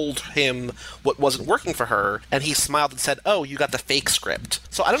she told him what wasn't working for her. And he smiled and said, "Oh, you got the fake script."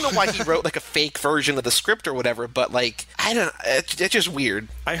 So I don't know why he wrote like a fake version of the script or whatever, but like, I don't know. It's just weird.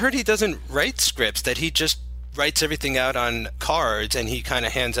 I heard he doesn't write scripts, that he just writes everything out on cards and he kind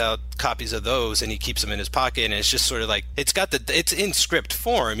of hands out copies of those and he keeps them in his pocket, and it's just sort of like it's in script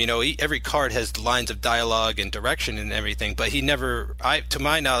form, you know. Every card has lines of dialogue and direction and everything, but to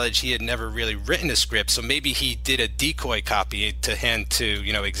my knowledge, he had never really written a script. So maybe he did a decoy copy to hand to,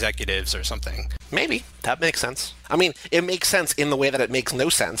 you know, executives or something. Maybe that makes sense. I mean, it makes sense in the way that it makes no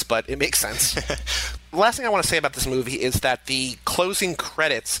sense, but it makes sense. The last thing I want to say about this movie is that the closing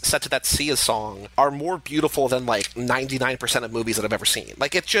credits set to that Sia song are more beautiful than like 99% of movies that I've ever seen.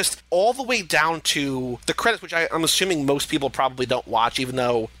 Like it's just all the way down to the credits, which I'm assuming most people probably don't watch, even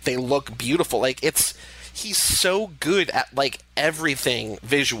though they look beautiful. Like he's so good at like everything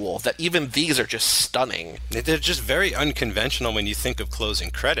visual that even these are just stunning. They're just very unconventional when you think of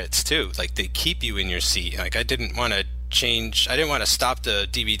closing credits too. Like they keep you in your seat. Like I didn't want to stop the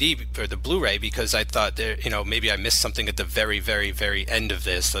DVD or the Blu-ray because I thought maybe I missed something at the very, very, very end of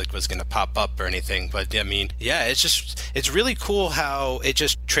this, like was going to pop up or anything. But I mean, yeah, it's really cool how it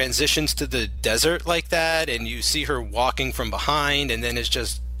just transitions to the desert like that, and you see her walking from behind, and then it's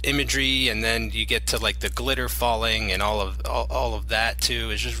just imagery, and then you get to like the glitter falling and all of that too.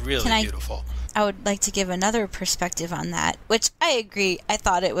 It's just really beautiful. I would like to give another perspective on that, which I agree. I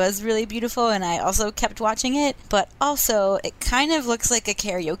thought it was really beautiful, and I also kept watching it. But also, it kind of looks like a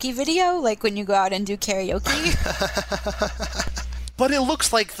karaoke video, like when you go out and do karaoke. But it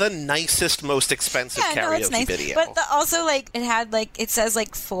looks like the nicest, most expensive karaoke video. But also, like, it says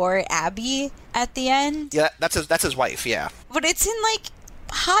like for Abby at the end. Yeah, that's his wife. Yeah. But it's in like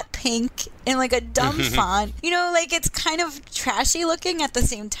hot pink in like a dumb font, you know, like it's kind of trashy looking at the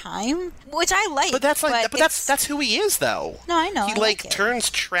same time, which I like. But that's who he is, though. No, I know. He like turns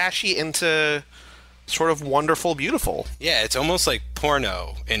trashy into sort of wonderful, beautiful. Yeah, it's almost like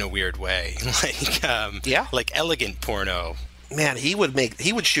porno in a weird way, like elegant porno. Man, he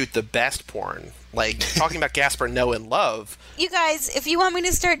would shoot the best porn. Like talking about Gaspar Noé in Love. You guys, if you want me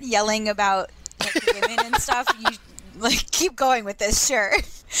to start yelling about like, women and stuff, you. Like, keep going with this, sure.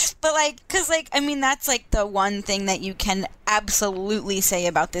 But, like, because, like, I mean, that's, like, the one thing that you can absolutely say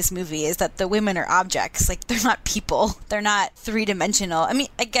about this movie is that the women are objects. Like, they're not people. They're not three-dimensional. I mean,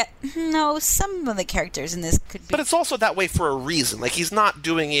 some of the characters in this could be. But it's also that way for a reason. Like, he's not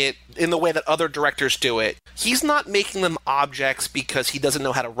doing it in the way that other directors do it. He's not making them objects because he doesn't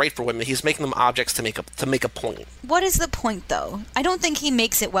know how to write for women. He's making them objects to make a point. What is the point, though? I don't think he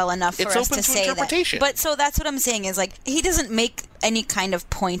makes it well enough for us to say that. But so that's what I'm saying is, like, he doesn't make any kind of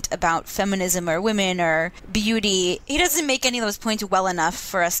point about feminism or women or beauty. He doesn't make any of those points well enough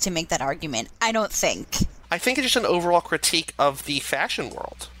for us to make that argument, I don't think. I think it's just an overall critique of the fashion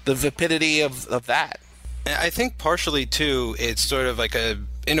world, the vapidity of that. I think partially, too, it's sort of like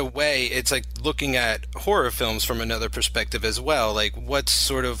in a way, it's like looking at horror films from another perspective as well. Like, what's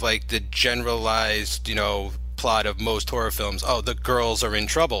sort of like the generalized, plot of most horror films? Oh, the girls are in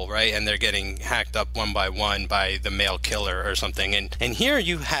trouble, right? And they're getting hacked up one by one by the male killer or something. And here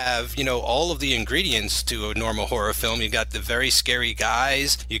you have, all of the ingredients to a normal horror film. You got the very scary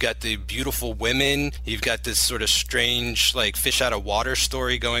guys, you got the beautiful women, you've got this sort of strange, like, fish out of water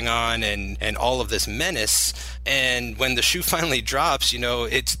story going on, and all of this menace. And when the shoe finally drops,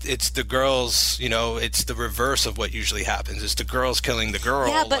 it's the girls, it's the reverse of what usually happens. It's the girls killing the girl,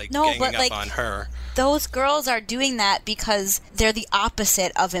 ganging up on her. Those girls are doing that because they're the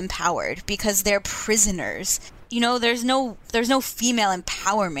opposite of empowered, because they're prisoners. There's no female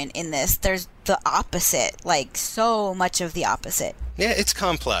empowerment in this. There's the opposite, like so much of the opposite. Yeah, it's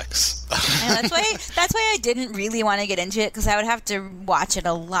complex. And that's why I didn't really want to get into it, because I would have to watch it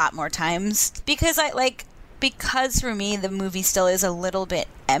a lot more times, because for me the movie still is a little bit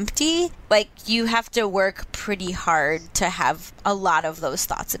empty. Like, you have to work pretty hard to have a lot of those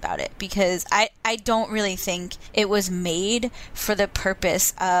thoughts about it, because I don't really think it was made for the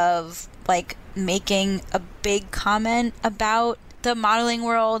purpose of like making a big comment about the modeling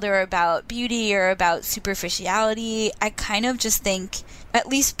world or about beauty or about superficiality. I kind of just think, at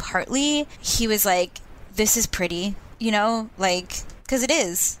least partly, he was like, this is pretty, because it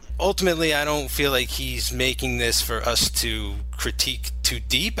is. Ultimately, I don't feel like he's making this for us to critique too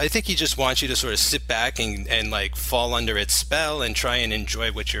deep. I think he just wants you to sort of sit back and like fall under its spell and try and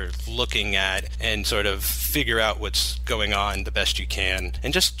enjoy what you're looking at and sort of figure out what's going on the best you can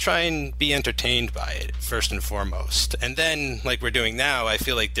and just try and be entertained by it first and foremost. And then, like we're doing now, I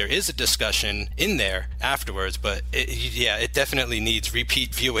feel like there is a discussion in there afterwards, but it definitely needs repeat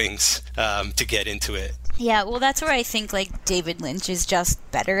viewings to get into it. Yeah, well, that's where I think, like, David Lynch is just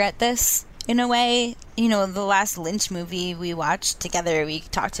better at this, in a way. The last Lynch movie we watched together, we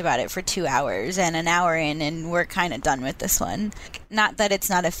talked about it for 2 hours, and an hour in, and we're kind of done with this one. Not that it's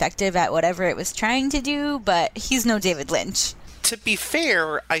not effective at whatever it was trying to do, but he's no David Lynch. To be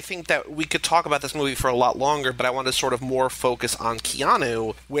fair, I think that we could talk about this movie for a lot longer, but I want to sort of more focus on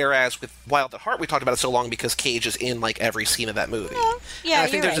Keanu, whereas with Wild at Heart, we talked about it so long because Cage is in, like, every scene of that movie. Yeah, and I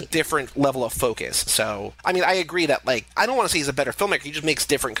think there's a different level of focus. So, I mean, I agree that, like, I don't want to say he's a better filmmaker, he just makes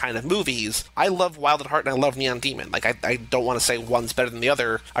different kind of movies. I love Wild at Heart and I love Neon Demon. Like, I don't want to say one's better than the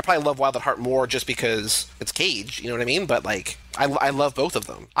other. I probably love Wild at Heart more just because it's Cage, you know what I mean? But, like, I love both of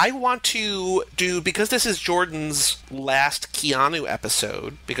them. I want to do, because this is Jordan's last Keanu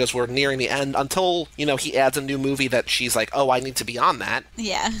episode, because we're nearing the end, until, he adds a new movie that she's like, oh, I need to be on that.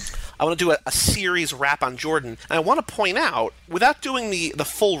 Yeah. I want to do a series wrap on Jordan. And I want to point out, without doing the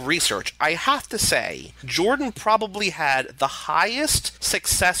full research, I have to say, Jordan probably had the highest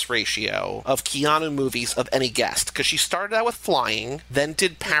success ratio of Keanu movies of any guest, because she started out with Flying, then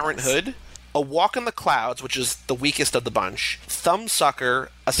did Parenthood, A Walk in the Clouds, which is the weakest of the bunch, Thumbsucker,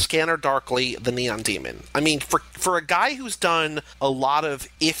 A Scanner Darkly, The Neon Demon. I mean, for a guy who's done a lot of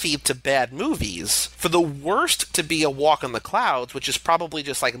iffy to bad movies, for the worst to be A Walk in the Clouds, which is probably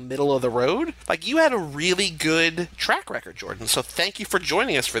just like middle of the road, like, you had a really good track record, Jordan. So thank you for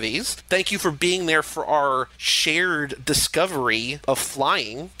joining us for these. Thank you for being there for our shared discovery of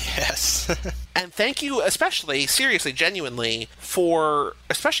Flying. Yes. And thank you especially, seriously, genuinely, for,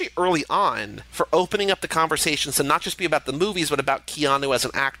 especially early on, for opening up the conversations to not just be about the movies, but about Keanu as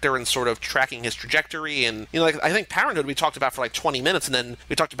an actor and sort of tracking his trajectory. And, like, I think Parenthood we talked about for like 20 minutes, and then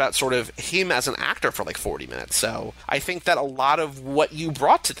we talked about sort of him as an actor for like 40 minutes. So I think that a lot of what you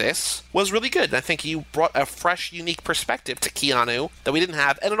brought to this was really good. And I think you brought a fresh, unique perspective to Keanu that we didn't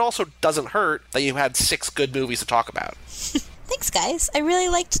have. And it also doesn't hurt that you had 6 good movies to talk about. Thanks, guys. I really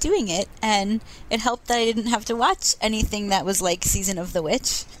liked doing it, and it helped that I didn't have to watch anything that was like Season of the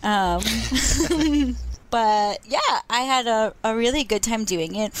Witch. But yeah, I had a really good time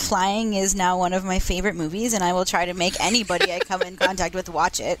doing it. Flying is now one of my favorite movies, and I will try to make anybody I come in contact with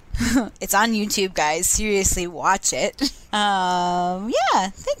watch it. It's on YouTube, guys. Seriously, watch it. Yeah,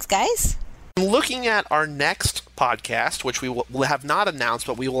 thanks, guys. Looking at our next podcast, which we will have not announced,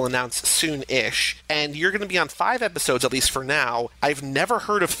 but we will announce soon-ish, and you're going to be on 5 episodes, at least for now. I've never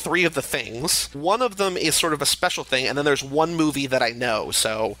heard of 3 of the things. One of them is sort of a special thing, and then there's one movie that I know,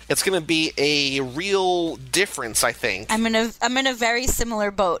 so it's going to be a real difference, I think. I'm in a very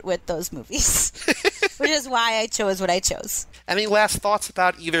similar boat with those movies, which is why I chose what I chose. Any last thoughts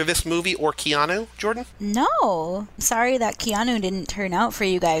about either this movie or Keanu, Jordan? No. Sorry that Keanu didn't turn out for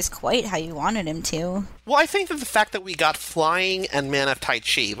you guys quite how you wanted him to. Well, I think that the fact that we got Flying and Man of Tai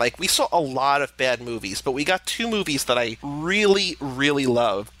Chi, like, we saw a lot of bad movies, but we got 2 movies that I really, really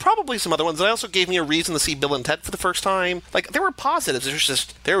loved. Probably some other ones that also gave me a reason to see Bill and Ted for the first time. Like, there were positives.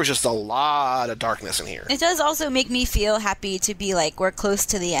 There was just a lot of darkness in here. It does also make me feel happy to be, like, we're close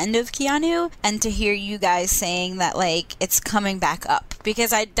to the end of Keanu, and to hear you guys saying that, like, it's coming back up. Because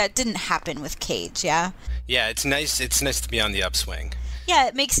that didn't happen with Cage, yeah? Yeah, it's nice to be on the upswing. Yeah,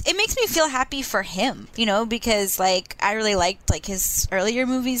 it makes me feel happy for him, you know, because, like, I really liked, like, his earlier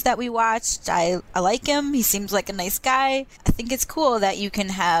movies that we watched. I like him. He seems like a nice guy. I think it's cool that you can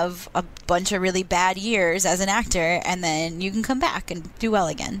have a bunch of really bad years as an actor, and then you can come back and do well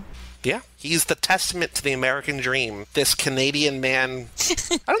again. Yeah, he's the testament to the American dream. This Canadian man,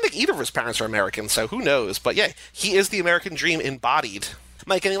 I don't think either of his parents are American, so who knows? But yeah, he is the American dream embodied.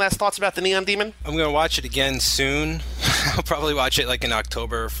 Mike, any last thoughts about the Neon Demon? I'm going to watch it again soon. I'll probably watch it like in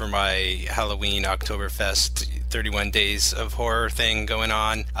October for my Halloween Oktoberfest 31 Days of Horror thing going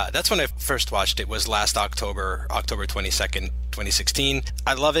on. That's when I first watched it, was last October 22nd, 2016.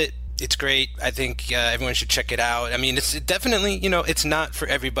 I love it. It's great. I think everyone should check it out. I mean, it's definitely, you know, it's not for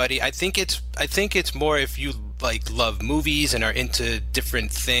everybody. I think it's more if you like love movies and are into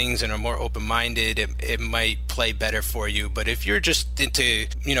different things and are more open-minded, it might play better for you. But if you're just into,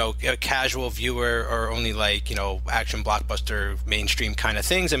 you know, a casual viewer or only like, you know, action blockbuster mainstream kind of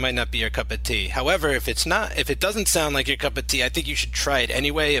things, it might not be your cup of tea. However, if it doesn't sound like your cup of tea, I think you should try it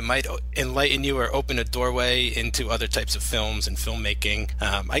anyway. It might enlighten you or open a doorway into other types of films and filmmaking.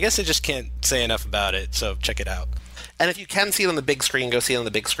 I guess I just can't say enough about it, so check it out. And if you can see it on the big screen, go see it on the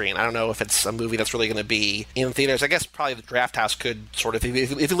big screen. I don't know if it's a movie that's really going to be in theaters. I guess probably the Draft House could sort of,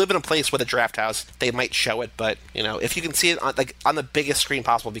 if you live in a place with a Draft House, they might show it. But, you know, if you can see it on the biggest screen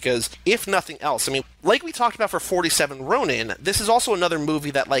possible, because if nothing else, I mean, like we talked about for 47 Ronin, this is also another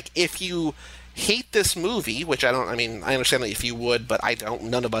movie that, like, if you hate this movie, which I understand that if you would, but I don't.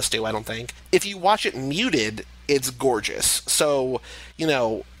 None of us do, I don't think. If you watch it muted, it's gorgeous. So, you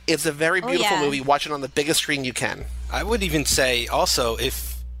know, it's a very beautiful movie. Watch it on the biggest screen you can. I would even say also,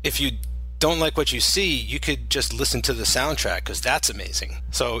 if you don't like what you see, you could just listen to the soundtrack, because that's amazing.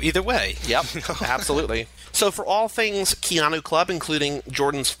 So either way. Yep, absolutely. So for all things Keanu Club, including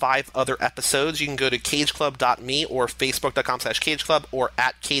Jordan's 5 other episodes, you can go to cageclub.me or facebook.com/cageclub or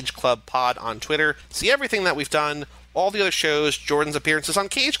 @cageclubpod on Twitter. See everything that we've done, all the other shows, Jordan's appearances on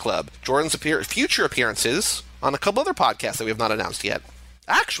Cage Club, Jordan's future appearances on a couple other podcasts that we have not announced yet.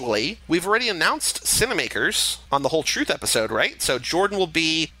 Actually, we've already announced Cinemakers on the Whole Truth episode, right? So Jordan will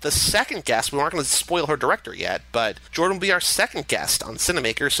be the second guest. We aren't going to spoil her director yet, but Jordan will be our second guest on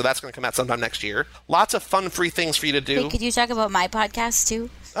Cinemakers, so that's going to come out sometime next year. Lots of fun, free things for you to do. Hey, could you talk about my podcast, too?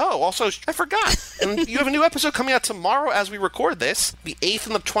 Oh, also, I forgot. And you have a new episode coming out tomorrow as we record this. The 8th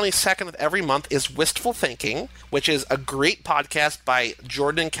and the 22nd of every month is Wistful Thinking, which is a great podcast by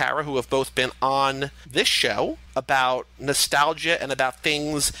Jordan and Kara, who have both been on this show, about nostalgia and about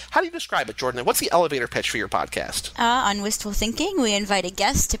things. How do you describe it, Jordan? What's the elevator pitch for your podcast? On Wistful Thinking, we invite a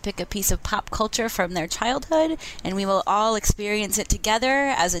guest to pick a piece of pop culture from their childhood, and we will all experience it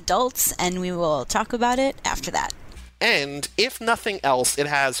together as adults, and we will talk about it after that. And if nothing else, it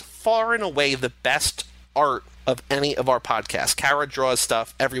has far and away the best art of any of our podcasts. Kara draws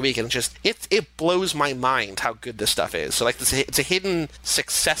stuff every week, and it blows my mind how good this stuff is. So, like, it's a hidden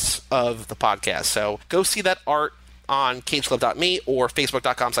success of the podcast. So go see that art on cageclub.me or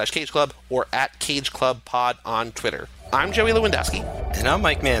facebook.com/cageclub or @cageclubpod on Twitter. I'm Joey Lewandowski. And I'm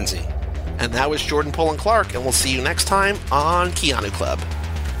Mike Manzi. And that was Jordan Poland Clark, and we'll see you next time on Keanu Club.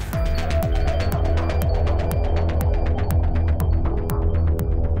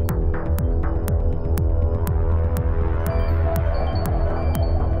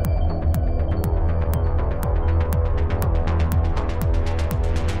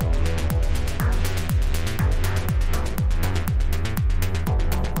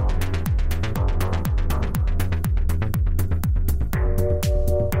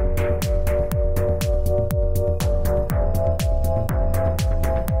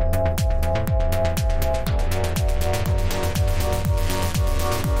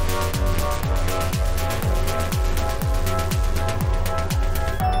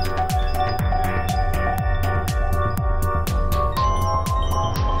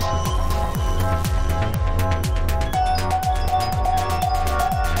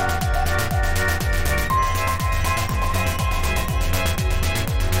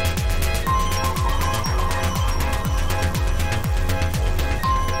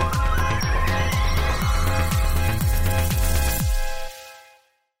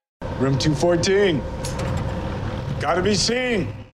 Room 214. Gotta be seen.